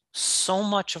 so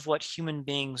much of what human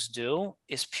beings do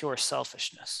is pure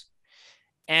selfishness.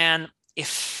 And it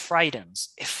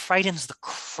frightens the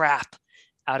crap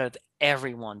out of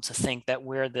everyone to think that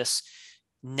we're this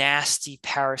nasty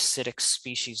parasitic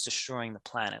species destroying the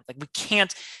planet. Like we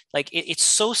can't, like it's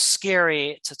so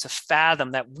scary to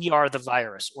fathom that we are the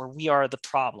virus or we are the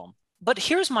problem. But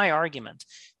here's my argument.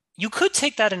 You could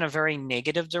take that in a very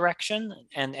negative direction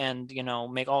and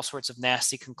make all sorts of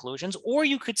nasty conclusions, or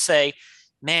you could say,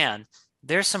 man,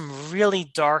 there's some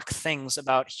really dark things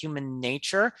about human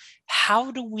nature.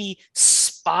 How do we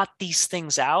spot these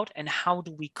things out and how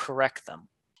do we correct them?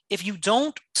 If you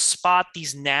don't spot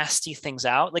these nasty things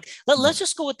out, like let's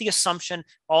just go with the assumption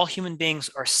all human beings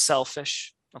are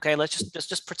selfish. Okay, let's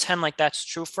just pretend like that's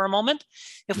true for a moment.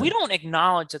 If we don't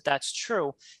acknowledge that that's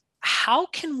true, how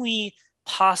can we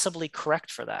possibly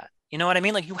correct for that? You know what I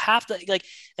mean? Like you have to, like,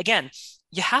 again,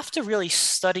 you have to really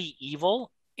study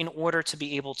evil in order to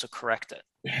be able to correct it.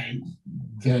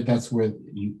 That's where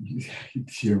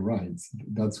you're right.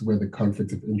 That's where the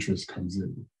conflict of interest comes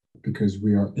in, because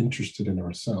we are interested in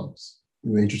ourselves.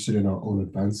 We're interested in our own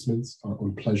advancements, our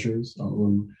own pleasures,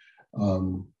 um,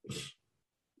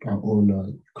 our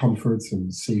own comforts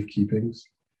and safekeepings,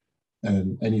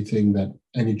 and any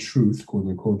truth, quote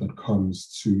unquote, that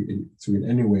comes to in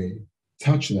any way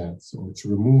touch that or to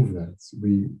remove that,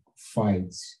 we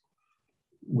fight.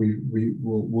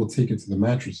 We'll take it to the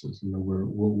mattresses.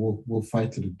 We'll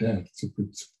fight to the death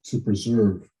to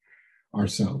preserve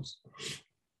ourselves.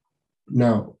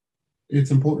 Now, it's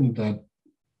important that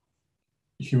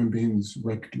human beings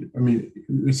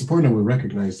it's important that we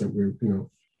recognize that we're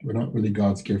not really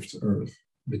God's gift to earth,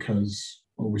 because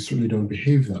we certainly don't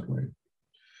behave that way.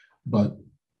 But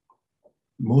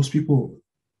most people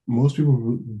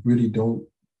really don't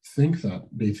think that.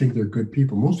 They think they're good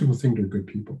people. Most people think they're good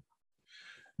people.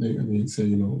 They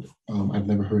say, I've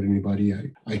never hurt anybody.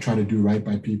 I try to do right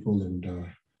by people and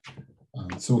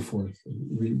so forth.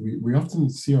 We often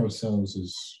see ourselves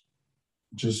as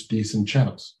just decent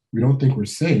chaps. We don't think we're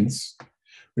saints.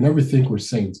 We never think we're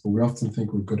saints, but we often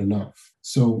think we're good enough.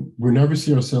 So we never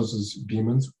see ourselves as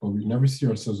demons, but we never see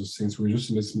ourselves as saints. We're just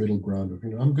in this middle ground of,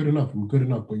 I'm good enough, but good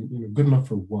enough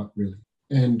for what, really?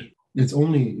 And it's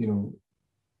only,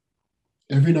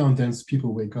 every now and then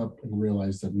people wake up and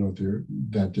realize that no, they're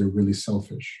really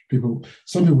selfish.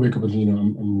 Some people wake up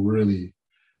and I'm really,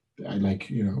 I like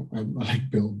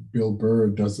Bill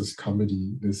Burr does this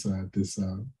comedy, this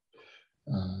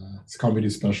comedy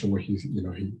special where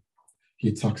he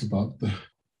talks about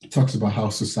how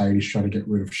society's trying to get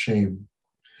rid of shame,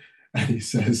 and he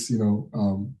says, he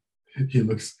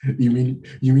looks. You mean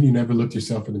you never looked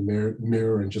yourself in the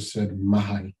mirror and just said,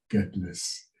 "My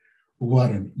goodness,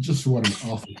 what an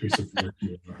awful piece of work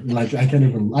you are." Like I can't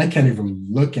even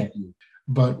look at you.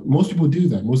 But most people do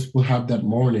that. Most people have that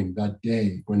morning, that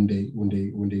day when they've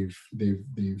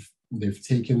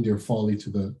taken their folly to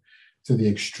the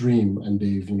extreme, and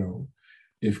they've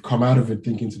come out of it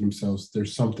thinking to themselves,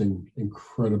 there's something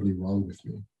incredibly wrong with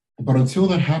me. But until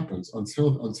that happens, it's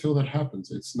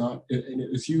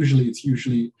usually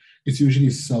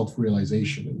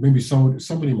self-realization. Maybe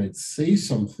somebody might say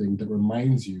something that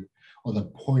reminds you, or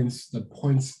that points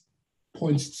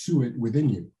to it within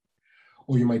you.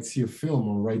 Or you might see a film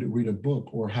or read a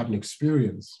book or have an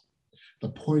experience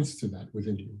that points to that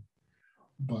within you.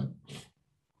 But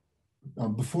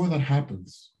before that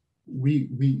happens, we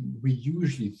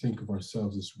usually think of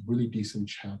ourselves as really decent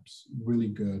chaps, really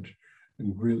good,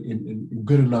 and really and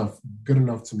good enough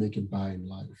to make it by in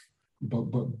life. But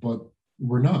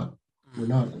we're not. We're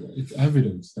not. It's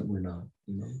evidence that we're not.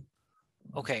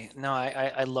 Okay, no,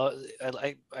 I love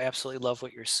I absolutely love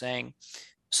what you're saying.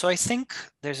 So I think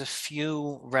there's a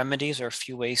few remedies or a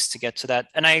few ways to get to that.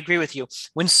 And I agree with you.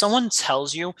 When someone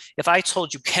tells you, if I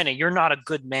told you, Kenny, you're not a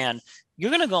good man,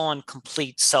 you're going to go on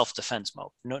complete self-defense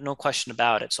mode. No, no question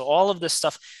about it. So all of this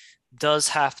stuff does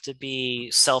have to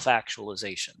be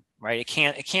self-actualization, right? It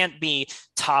can't be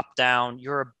top down.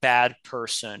 You're a bad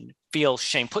person. Feel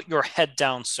shame. Put your head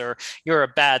down, sir. You're a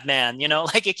bad man.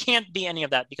 Like it can't be any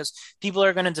of that because people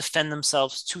are going to defend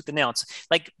themselves tooth and nail. It's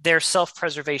like their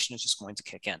self-preservation is just going to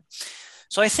kick in.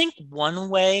 So I think one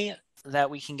way that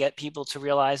we can get people to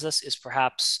realize this is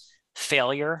perhaps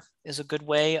failure is a good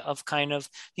way of kind of,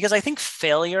 because I think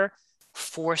failure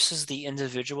forces the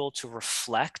individual to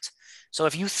reflect. So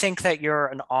if you think that you're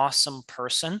an awesome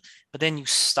person, but then you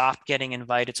stop getting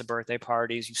invited to birthday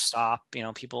parties, you stop,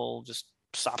 people just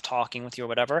stop talking with you or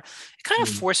whatever, it kind of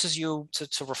Mm. forces you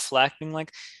to reflect, being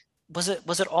like, was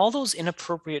it all those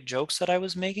inappropriate jokes that I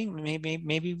was making?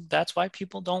 Maybe that's why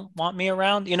people don't want me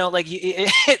around. Like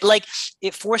like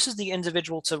it forces the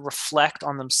individual to reflect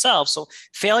on themselves. So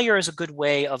failure is a good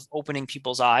way of opening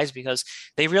people's eyes because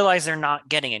they realize they're not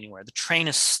getting anywhere. The train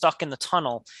is stuck in the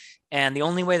tunnel, and the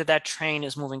only way that that train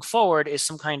is moving forward is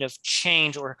some kind of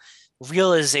change or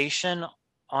realization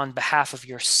on behalf of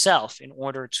yourself in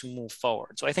order to move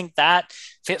forward. So I think that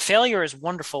failure is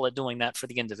wonderful at doing that for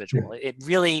the Yeah. individual. It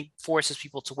really forces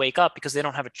people to wake up because they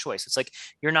don't have a choice. It's like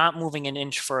you're not moving an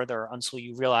inch further until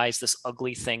you realize this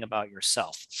ugly thing about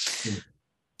yourself. Yeah.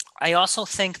 I also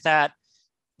think that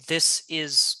this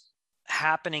is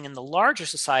happening in the larger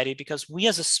society because we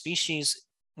as a species,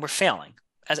 we're failing.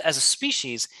 As a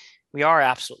species, we are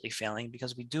absolutely failing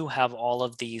because we do have all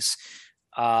of these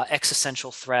existential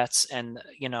threats and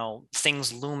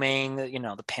things looming,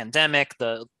 the pandemic,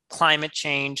 the climate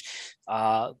change,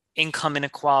 income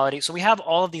inequality. So we have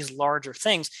all of these larger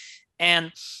things.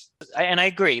 And I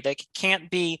agree that it can't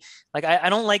be like I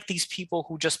don't like these people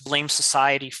who just blame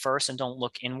society first and don't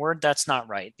look inward. That's not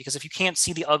right. Because if you can't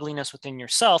see the ugliness within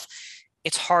yourself,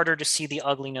 it's harder to see the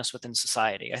ugliness within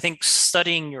society. I think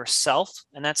studying yourself,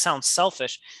 and that sounds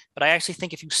selfish, but I actually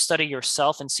think if you study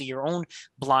yourself and see your own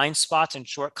blind spots and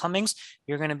shortcomings,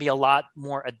 you're going to be a lot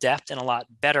more adept and a lot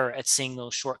better at seeing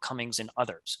those shortcomings in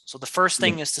others. So the first Yeah.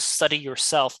 thing is to study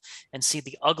yourself and see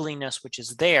the ugliness which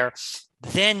is there.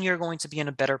 Then you're going to be in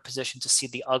a better position to see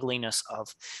the ugliness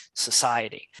of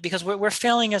society because we're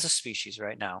failing as a species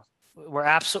right now. We're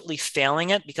absolutely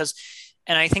failing it because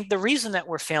and I think the reason that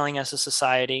we're failing as a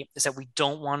society is that we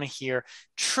don't want to hear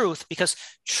truth because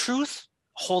truth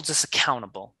holds us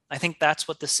accountable. I think that's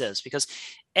what this is because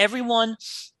everyone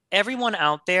everyone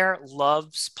out there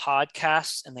loves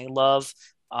podcasts and they love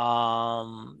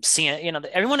seeing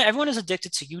everyone is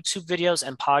addicted to YouTube videos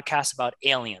and podcasts about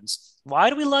aliens. Why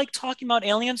do we like talking about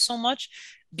aliens so much?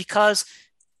 Because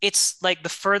it's like the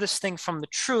furthest thing from the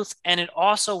truth, and it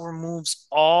also removes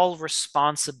all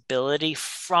responsibility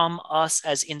from us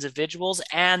as individuals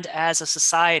and as a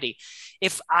society.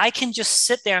 If I can just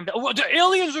sit there and be, oh, the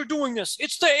aliens are doing this,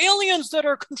 it's the aliens that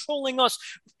are controlling us.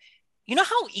 You know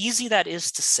how easy that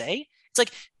is to say? It's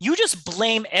like you just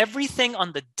blame everything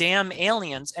on the damn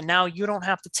aliens, and now you don't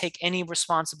have to take any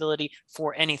responsibility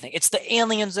for anything. It's the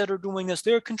aliens that are doing this.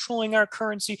 They're controlling our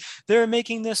currency. They're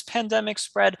making this pandemic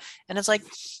spread. And it's like,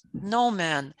 no,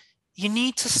 man, you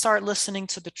need to start listening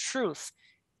to the truth.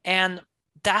 And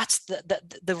that's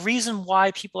the reason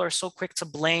why people are so quick to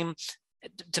blame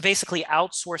to basically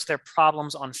outsource their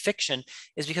problems on fiction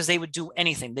is because they would do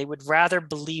anything. They would rather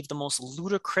believe the most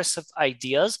ludicrous of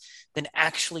ideas than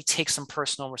actually take some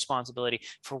personal responsibility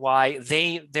for why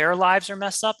their lives are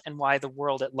messed up and why the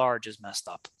world at large is messed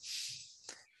up.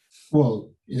 Well,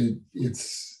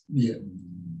 it's yeah.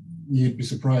 You'd be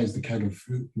surprised the kind of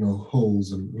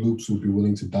holes and loops we'd be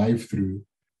willing to dive through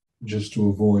just to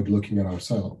avoid looking at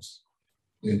ourselves.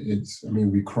 It's, I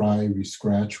mean, we cry, we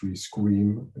scratch, we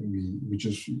scream, we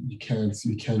just, you can't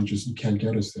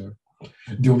get us there.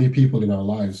 The only people in our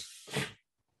lives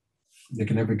that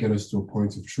can ever get us to a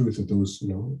point of truth are those,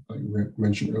 like we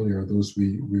mentioned earlier, those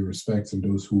we respect and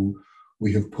those who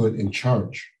we have put in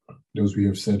charge, those we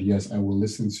have said, yes, I will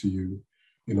listen to you,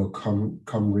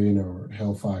 come rain or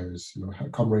hellfires,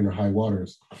 come rain or high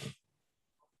waters.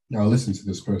 Now listen to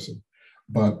this person.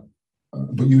 But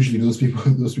usually those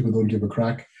people don't give a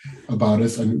crack about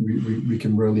us, and we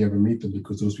can rarely ever meet them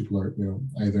because those people are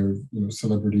either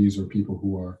celebrities or people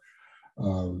who are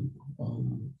on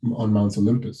Mount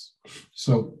Olympus.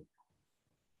 So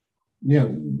yeah,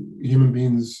 human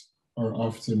beings are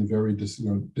often very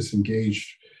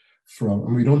disengaged from,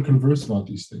 and we don't converse about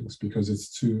these things because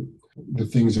it's the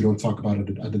things you don't talk about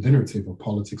at the dinner table,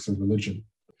 politics and religion.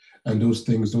 And those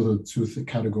are the two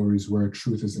categories where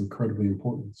truth is incredibly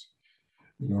important.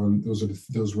 And those are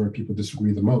those where people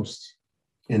disagree the most.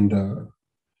 And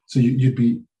so you'd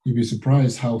be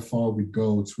surprised how far we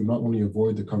go to not only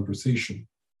avoid the conversation,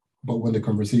 but when the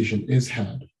conversation is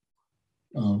had,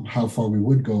 how far we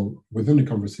would go within the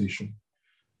conversation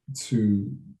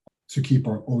to keep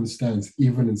our own stance,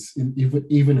 even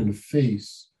in the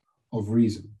face of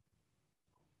reason.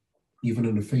 Even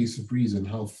in the face of reason,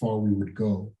 how far we would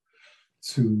go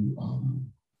to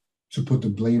put the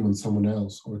blame on someone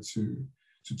else, or to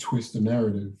twist the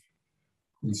narrative,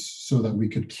 and so that we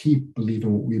could keep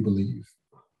believing what we believe,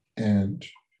 and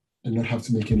not have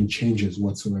to make any changes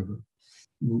whatsoever.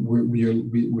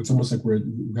 It's almost like we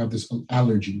have this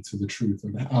allergy to the truth,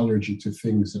 an allergy to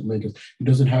things that make us. It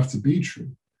doesn't have to be true,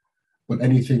 but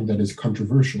anything that is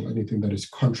controversial, anything that is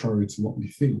contrary to what we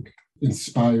think,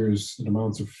 inspires an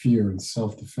amount of fear and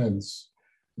self-defense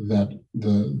that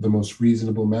the most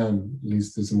reasonable man, at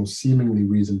least the most seemingly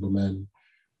reasonable man,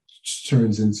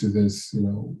 turns into this,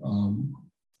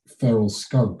 feral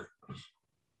skunk.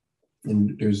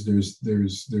 And there's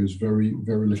very,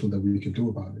 very little that we can do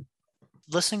about it.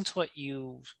 Listening to what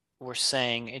you were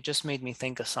saying, it just made me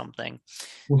think of something.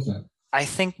 What's that? I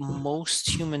think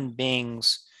most human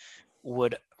beings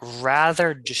would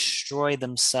rather destroy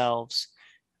themselves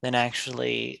than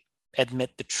actually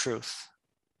admit the truth.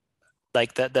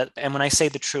 Like that, and when I say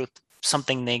the truth,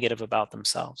 something negative about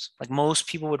themselves. Like most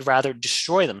people would rather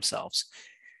destroy themselves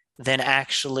than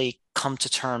actually come to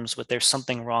terms with there's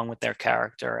something wrong with their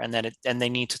character, and they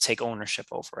need to take ownership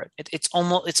over it. It's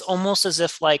almost as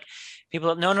if like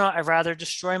people, no, I'd rather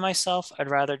destroy myself. I'd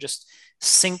rather just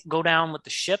go down with the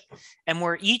ship. And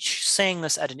we're each saying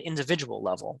this at an individual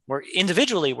level. We're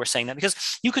saying that, because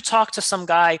you could talk to some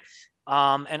guy,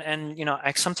 and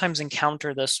I sometimes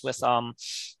encounter this with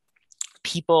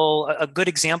people. A good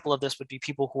example of this would be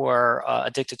people who are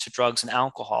addicted to drugs and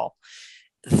alcohol.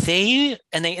 They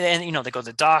go to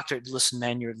the doctor. Listen,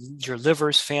 man, your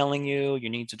liver's failing you. You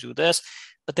need to do this.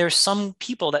 But there's some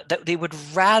people that they would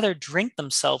rather drink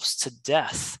themselves to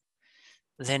death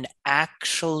than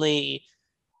actually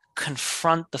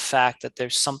confront the fact that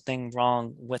there's something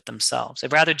wrong with themselves.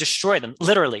 They'd rather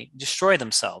literally destroy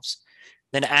themselves,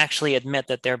 than actually admit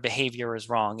that their behavior is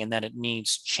wrong and that it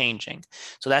needs changing.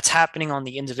 So that's happening on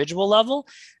the individual level.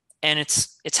 And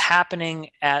it's happening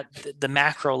at the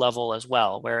macro level as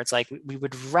well, where it's like we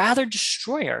would rather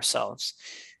destroy ourselves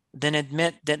than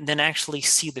actually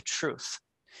see the truth.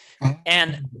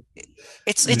 And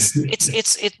it's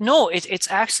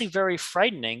actually very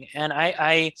frightening. And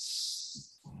I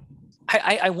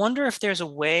wonder if there's a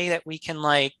way that we can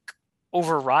like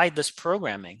override this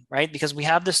programming, right? Because we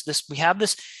have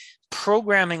this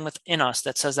programming within us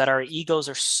that says that our egos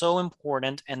are so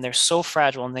important and they're so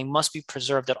fragile and they must be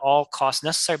preserved at all costs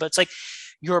necessary. But it's like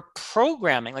your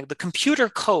programming, like the computer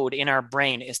code in our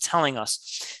brain is telling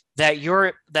us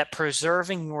that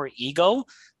preserving your ego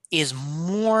is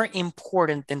more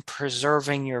important than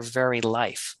preserving your very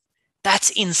life.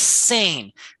 That's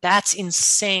insane. That's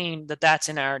insane that's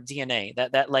in our DNA.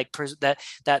 That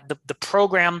the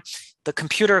program, the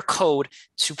computer code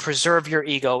to preserve your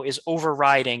ego is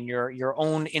overriding your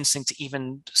own instinct to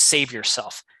even save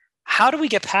yourself. How do we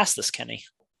get past this, Kenny?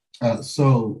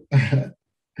 So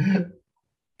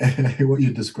what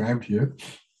you described here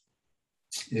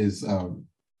is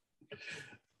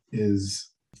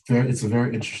it's a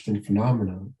very interesting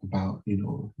phenomenon about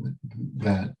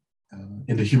that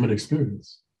in the human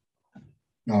experience.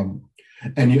 And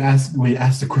we asked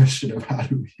the question of how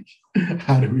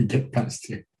do we get past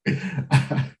it?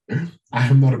 I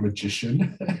am not a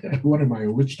magician. What am I,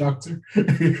 a witch doctor?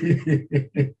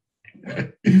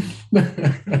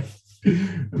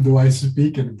 Do I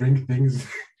speak and bring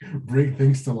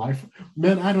things to life?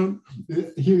 Man, I don't.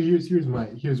 Here's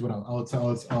what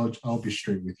I'll be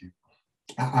straight with you.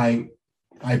 I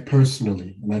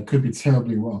personally, and I could be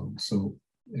terribly wrong, so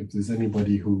if there's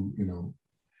anybody who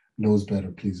knows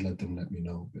better, please let me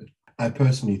know. But I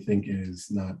personally think it is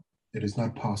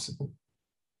not possible.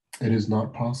 It is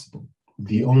not possible.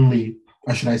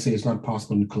 Or should I say, it's not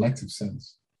possible in the collective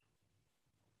sense.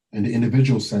 In the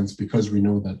individual sense, because we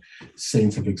know that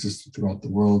saints have existed throughout the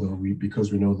world,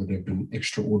 because we know that there have been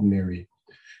extraordinary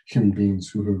human beings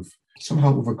who have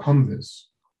somehow overcome this.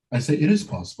 I say it is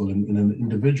possible in an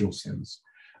individual sense.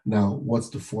 Now, what's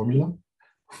the formula?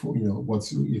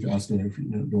 If you're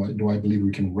asking, do I believe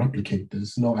we can replicate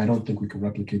this? No, I don't think we can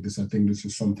replicate this. I think this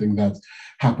is something that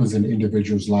happens in an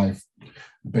individual's life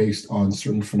based on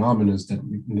certain phenomena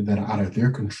that are out of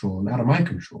their control and out of my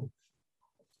control.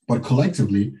 But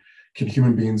collectively, can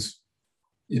human beings,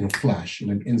 flash in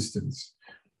an instance,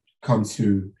 come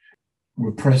to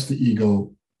repress the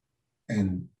ego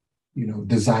and,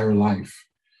 desire life.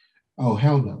 Oh,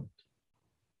 hell no.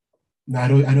 Now, I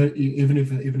don't, even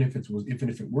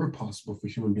if it were possible for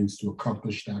human beings to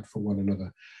accomplish that for one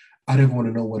another, I don't want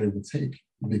to know what it would take,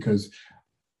 because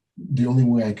the only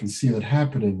way I can see that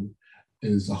happening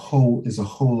is a whole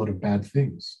lot of bad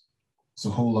things. It's a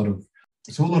whole lot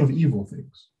of evil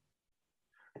things.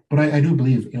 But I do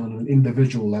believe on an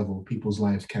individual level, people's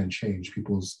lives can change,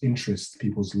 people's interests,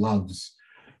 people's loves,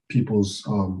 people's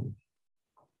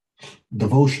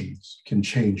devotions can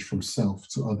change from self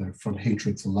to other, from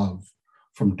hatred to love,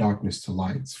 from darkness to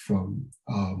light, from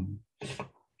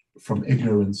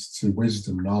ignorance to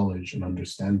wisdom, knowledge, and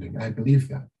understanding. I believe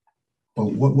that. But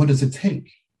what does it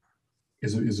take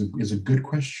is a good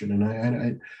question,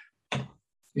 and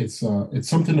it's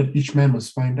something that each man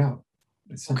must find out.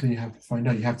 It's something you have to find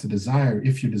out. You have to desire.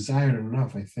 If you desire it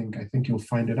enough, I think you'll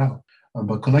find it out.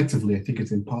 But collectively, I think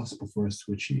it's impossible for us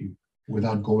to achieve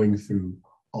without going through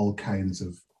all kinds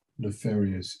of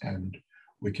nefarious and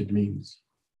wicked means.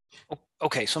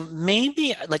 Okay, so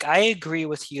maybe like I agree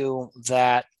with you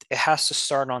that it has to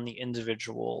start on the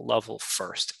individual level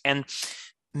first. And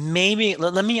maybe I'm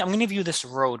going to give you this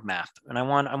roadmap, and I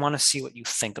want to see what you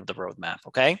think of the roadmap.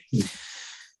 Okay.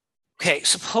 Okay.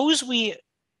 Suppose we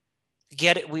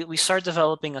get it. We start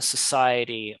developing a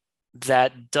society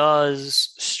that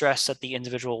does stress that the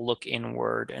individual look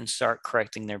inward and start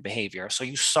correcting their behavior. So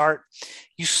you start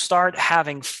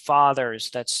having fathers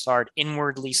that start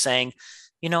inwardly saying,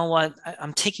 you know what,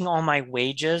 I'm taking all my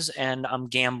wages and I'm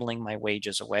gambling my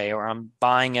wages away, or I'm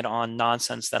buying it on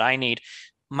nonsense that I need.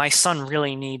 My son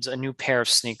really needs a new pair of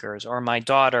sneakers, or my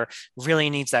daughter really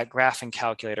needs that graphing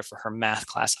calculator for her math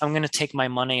class. I'm going to take my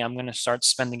money. I'm going to start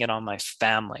spending it on my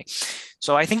family.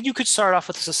 So I think you could start off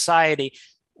with a society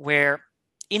where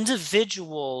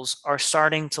individuals are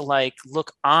starting to like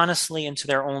look honestly into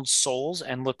their own souls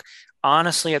and look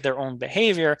honestly at their own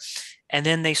behavior. And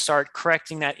then they start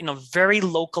correcting that in a very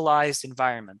localized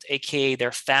environment, aka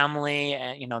their family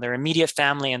and their immediate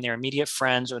family and their immediate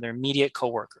friends or their immediate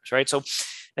coworkers, right? So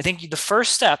I think the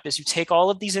first step is you take all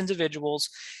of these individuals,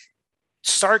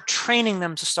 start training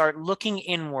them to start looking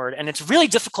inward. And it's really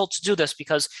difficult to do this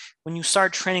because when you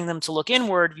start training them to look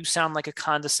inward, you sound like a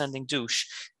condescending douche.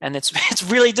 And it's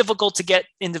really difficult to get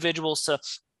individuals to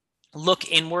look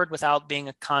inward without being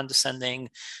a condescending,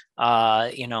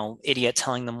 idiot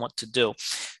telling them what to do.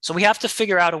 So we have to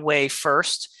figure out a way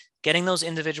first, getting those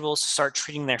individuals to start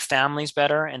treating their families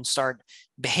better and start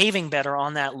behaving better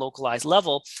on that localized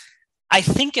level. I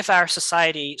think if our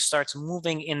society starts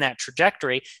moving in that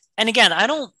trajectory, and again, I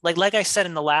don't like I said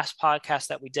in the last podcast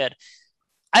that we did,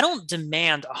 I don't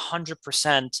demand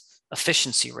 100%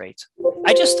 efficiency rate.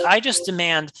 I just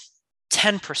demand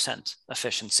 10%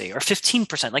 efficiency or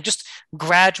 15%, like just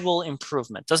gradual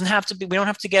improvement. Doesn't have to be, we don't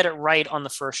have to get it right on the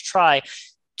first try.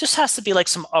 Just has to be like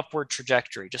some upward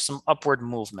trajectory, just some upward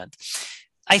movement.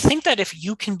 I think that if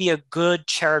you can be a good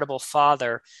charitable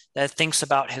father that thinks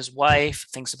about his wife,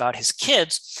 thinks about his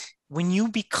kids, when you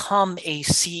become a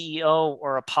CEO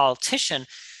or a politician,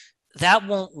 that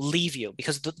won't leave you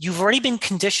because you've already been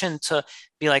conditioned to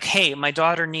be like, hey, my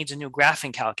daughter needs a new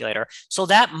graphing calculator. So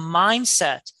that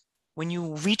mindset, when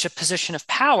you reach a position of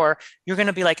power, you're going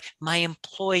to be like, my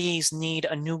employees need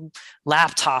a new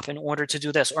laptop in order to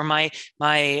do this, or my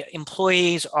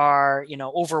employees are,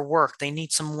 overworked. They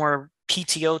need some more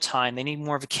PTO time. They need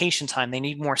more vacation time. They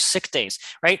need more sick days,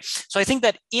 right? So I think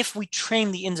that if we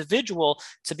train the individual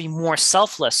to be more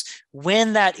selfless,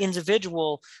 when that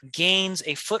individual gains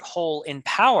a foothold in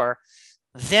power,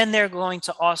 then they're going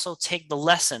to also take the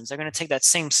lessons. They're going to take that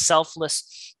same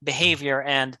selfless behavior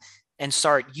and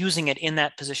start using it in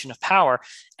that position of power.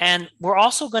 And we're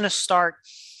also going to start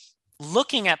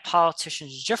looking at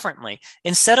politicians differently.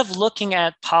 Instead of looking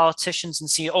at politicians and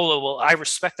see, oh, well, I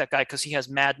respect that guy because he has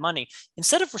mad money.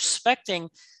 Instead of respecting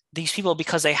these people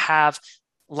because they have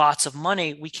lots of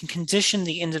money, we can condition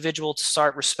the individual to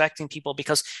start respecting people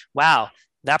because, wow,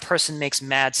 that person makes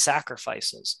mad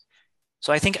sacrifices.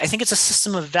 So I think it's a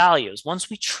system of values. Once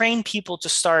we train people to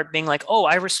start being like, oh,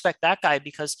 I respect that guy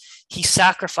because he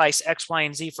sacrificed X, Y,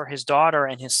 and Z for his daughter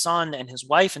and his son and his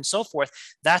wife and so forth,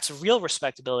 that's real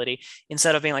respectability.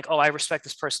 Instead of being like, oh, I respect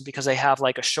this person because they have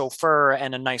like a chauffeur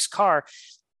and a nice car.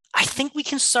 I think we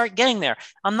can start getting there.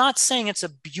 I'm not saying it's a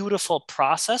beautiful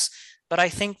process, but I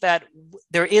think that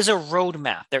there is a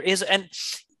roadmap. There is, and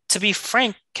to be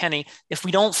frank, Kenny, if we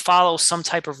don't follow some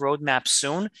type of roadmap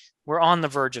soon, we're on the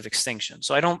verge of extinction.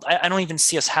 So I don't even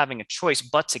see us having a choice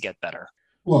but to get better.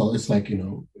 Well, it's like,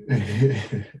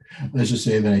 let's just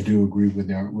say that I do agree with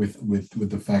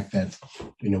the fact that,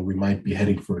 we might be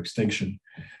heading for extinction.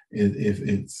 If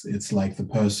it's like the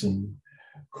person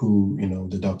who,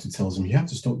 the doctor tells him, you have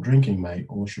to stop drinking, mate,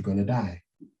 or else you're gonna die.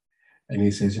 And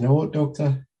he says, you know what,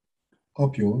 doctor,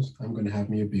 up yours. I'm gonna have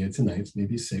me a beer tonight,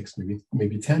 maybe six,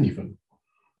 maybe 10 even,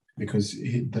 because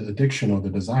the addiction or the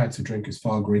desire to drink is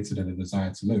far greater than the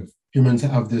desire to live. Humans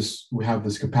have this, we have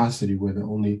this capacity where the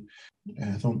only,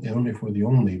 I don't know if we're the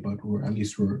only, but at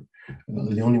least we're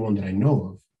the only one that I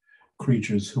know of,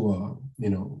 creatures who are,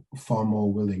 far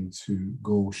more willing to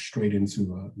go straight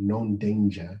into a known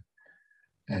danger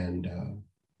and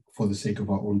for the sake of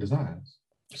our own desires.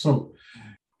 So,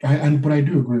 but I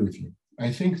do agree with you.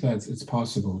 I think that it's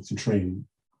possible to train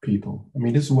people. I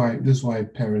mean, this is why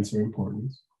parents are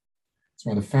important. It's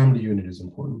why the family unit is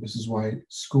important. This is why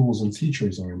schools and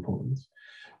teachers are important.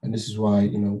 And this is why,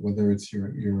 whether it's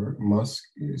your your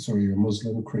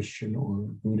Muslim, Christian, or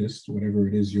Buddhist, whatever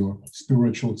it is, your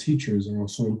spiritual teachers are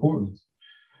also important.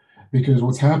 Because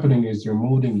what's happening is you're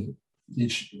molding you.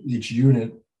 Each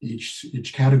unit,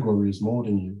 each category is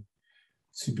molding you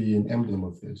to be an emblem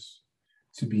of this,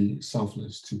 to be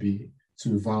selfless, to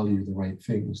value the right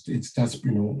things. That's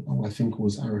I think it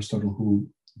was Aristotle who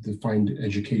defined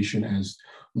education as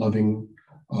loving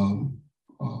um,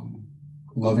 um,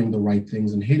 loving the right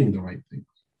things and hating the right things.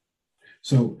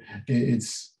 So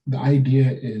it's the idea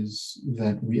is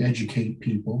that we educate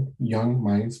people, young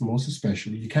minds, most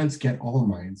especially. You can't get all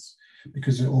minds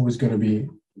because there are always going to be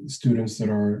students that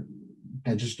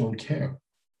just don't care.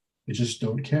 They just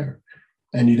don't care.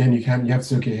 And you have to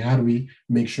say, okay, how do we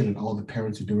make sure that all the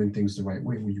parents are doing things the right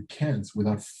way? Well, you can't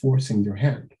without forcing their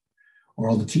hand. Or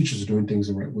all the teachers are doing things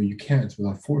the right way. You can't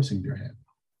without forcing their hand.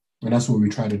 And that's what we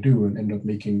try to do and end up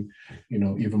making,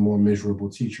 even more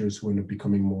miserable teachers who end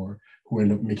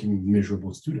up making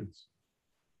miserable students.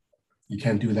 You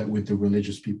can't do that with the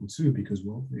religious people too, because,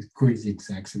 well, it creates the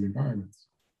exact same environments.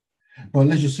 But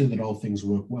let's just say that all things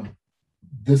work well.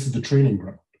 This is the training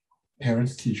ground.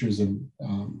 Parents, teachers, and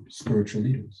spiritual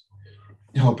leaders,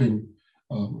 helping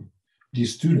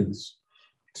these students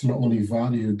to not only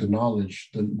value the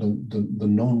knowledge, the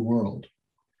known world,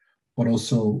 but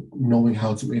also knowing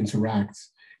how to interact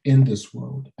in this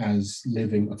world as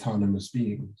living autonomous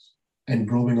beings and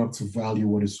growing up to value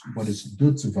what is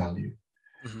good to value,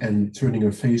 mm-hmm. and turning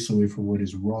a face away from what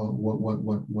is wrong,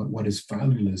 what is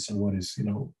valueless, and what is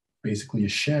basically a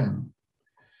sham.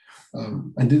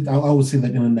 And I would say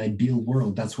that in an ideal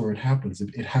world, that's where it happens.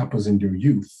 It happens in their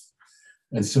youth.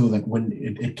 And so that when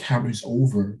it carries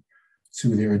over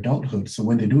to their adulthood. So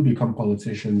when they do become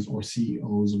politicians or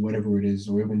CEOs, or whatever it is,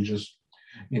 or even just,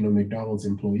 McDonald's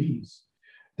employees,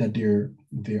 that they're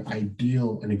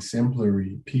ideal and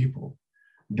exemplary people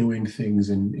doing things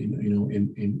in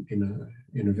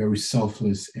a very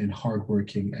selfless and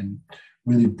hardworking and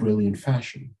really brilliant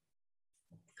fashion.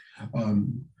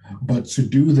 But to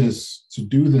do this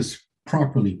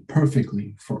properly,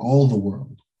 perfectly for all the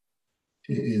world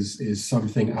is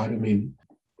something. I mean,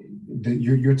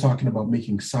 you're talking about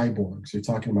making cyborgs. You're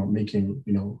talking about making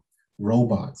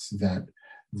robots that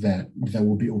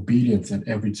will be obedient at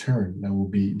every turn. That'll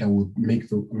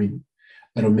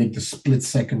make the split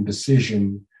second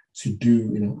decision to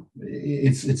do.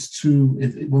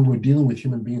 When we're dealing with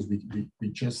human beings,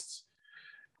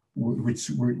 we're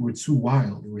too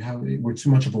wild. We're too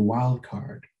much of a wild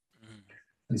card.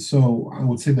 And so I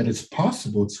would say that it's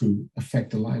possible to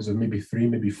affect the lives of maybe 3,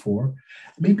 maybe 4,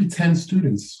 maybe 10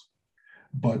 students,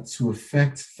 but to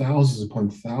affect thousands upon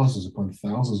thousands upon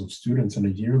thousands of students on a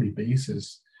yearly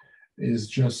basis is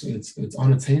just, it's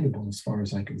unattainable as far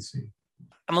as I can see.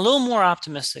 I'm a little more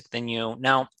optimistic than you.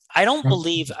 Now, I don't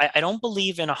believe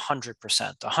in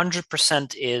 100%.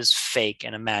 100% is fake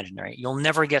and imaginary. You'll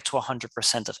never get to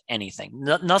 100% of anything.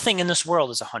 Nothing in this world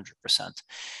is 100%.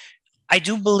 I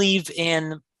do believe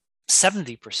in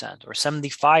 70% or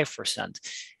 75%.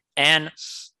 And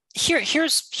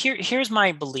here's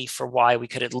my belief for why we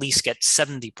could at least get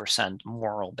 70%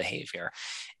 moral behavior.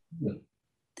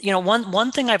 Yeah.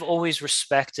 One thing I've always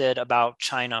respected about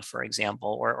China, for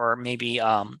example, or maybe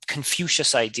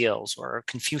Confucius ideals or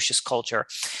Confucius culture,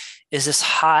 is this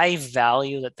high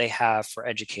value that they have for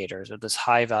educators, or this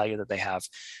high value that they have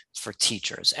for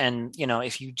teachers. And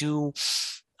if you do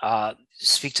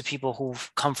speak to people who've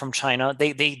come from China,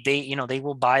 they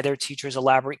will buy their teachers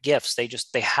elaborate gifts.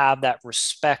 They have that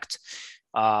respect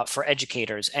for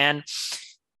educators. And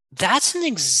that's an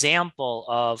example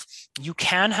of you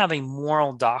can have a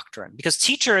moral doctrine, because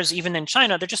teachers, even in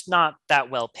China, they're just not that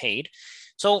well paid.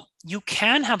 So you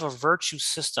can have a virtue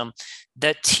system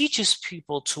that teaches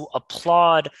people to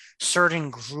applaud certain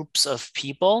groups of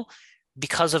people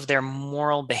because of their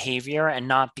moral behavior and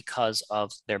not because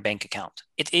of their bank account.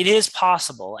 It is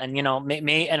possible. And,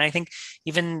 and I think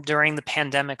even during the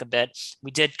pandemic a bit,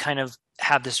 we did kind of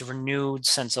have this renewed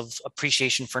sense of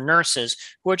appreciation for nurses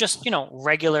who are just,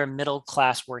 regular middle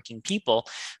class working people.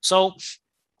 So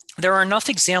there are enough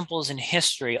examples in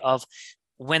history of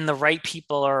when the right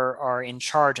people are in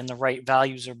charge and the right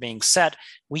values are being set,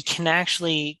 we can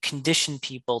actually condition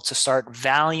people to start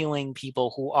valuing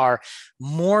people who are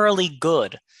morally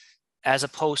good as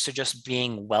opposed to just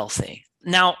being wealthy.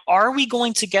 Now, are we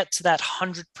going to get to that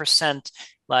 100%?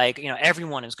 Like,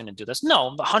 everyone is going to do this.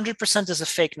 No, 100% is a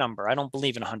fake number. I don't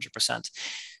believe in 100%.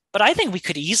 But I think we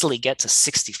could easily get to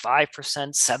 65%,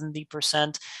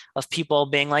 70% of people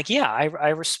being like, yeah, I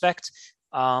respect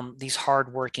these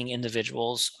hardworking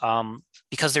individuals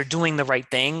because they're doing the right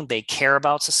thing. They care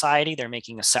about society. They're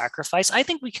making a sacrifice. I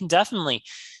think we can definitely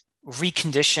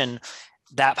recondition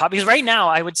that because right now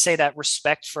I would say that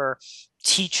respect for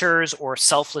teachers or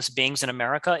selfless beings in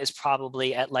America is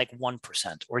probably at like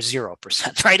 1% or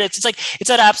 0%, right? It's like it's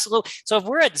at absolute. So if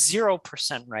we're at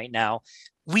 0% right now,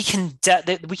 we can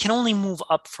only move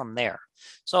up from there.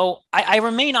 So I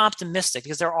remain optimistic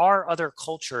because there are other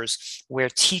cultures where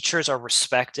teachers are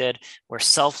respected, where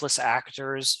selfless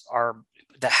actors are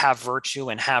that have virtue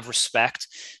and have respect.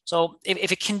 So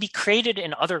if it can be created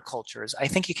in other cultures, I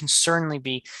think it can certainly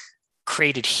be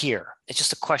created here. It's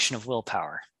just a question of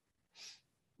willpower.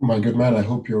 My good man, I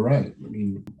hope you're right. I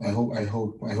mean, I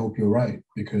hope you're right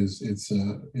because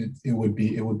it would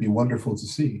be wonderful to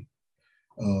see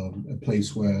a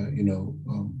place where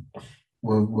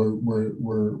where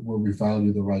we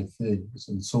value the right things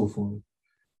and so forth.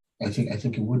 I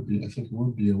think it would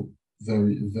be a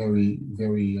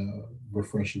very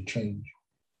refreshing change.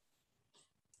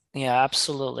 Yeah,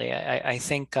 absolutely. I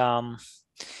think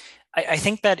I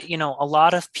think that, a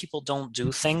lot of people don't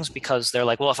do things because they're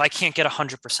like, well, if I can't get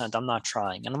 100%, I'm not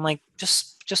trying. And I'm like,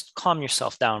 just calm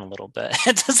yourself down a little bit.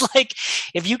 It's just like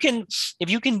if you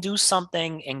can do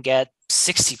something and get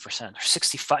 60% or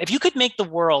 65, if you could make the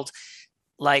world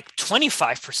like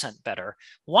 25% better,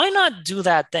 why not do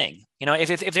that thing?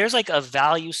 If there's like a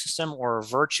value system or a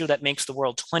virtue that makes the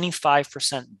world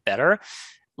 25% better,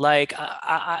 like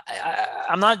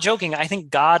I'm not joking. I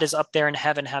think God is up there in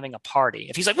heaven having a party.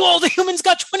 If he's like, "Whoa, the humans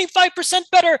got 25%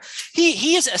 better,"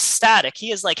 he is ecstatic.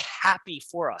 He is like happy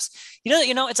for us.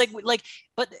 It's like,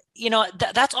 but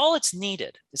that's all it's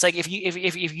needed. It's like if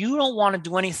you don't want to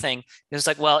do anything, it's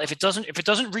like, well, if it doesn't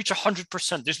reach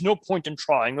 100%, there's no point in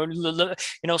trying.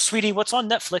 Sweetie, what's on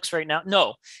Netflix right now?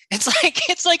 No, it's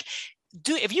like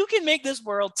if you can make this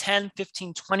world 10,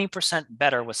 15, 20%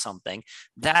 better with something,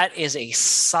 that is a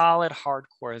solid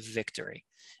hardcore victory.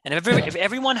 And if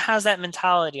everyone has that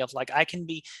mentality of like, I can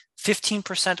be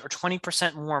 15% or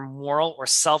 20% more moral or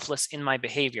selfless in my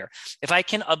behavior, if I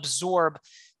can absorb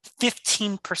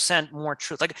 15% more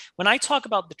truth. Like when I talk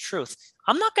about the truth,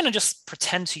 I'm not going to just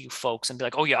pretend to you folks and be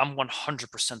like, oh yeah, I'm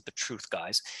 100% the truth,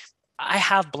 guys. I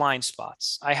have blind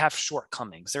spots. I have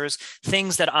shortcomings. There's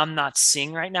things that I'm not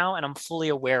seeing right now, and I'm fully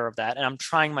aware of that, and I'm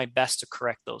trying my best to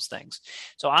correct those things.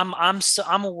 So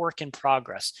I'm a work in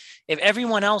progress. If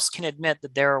everyone else can admit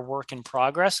that they're a work in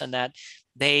progress and that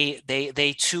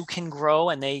they too can grow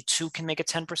and they too can make a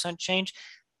 10% change,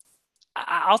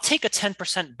 I'll take a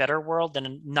 10% better world than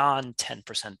a non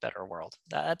 10% better world.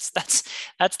 That's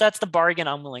the bargain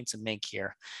I'm willing to make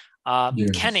here. Yes.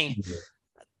 Kenny,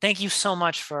 thank you so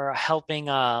much for helping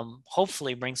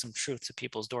hopefully bring some truth to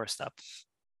people's doorstep.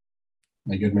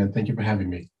 My good man, thank you for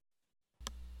having me.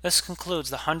 This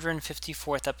concludes the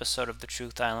 154th episode of the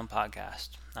Truth Island podcast.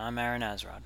 I'm Aaron Azrod.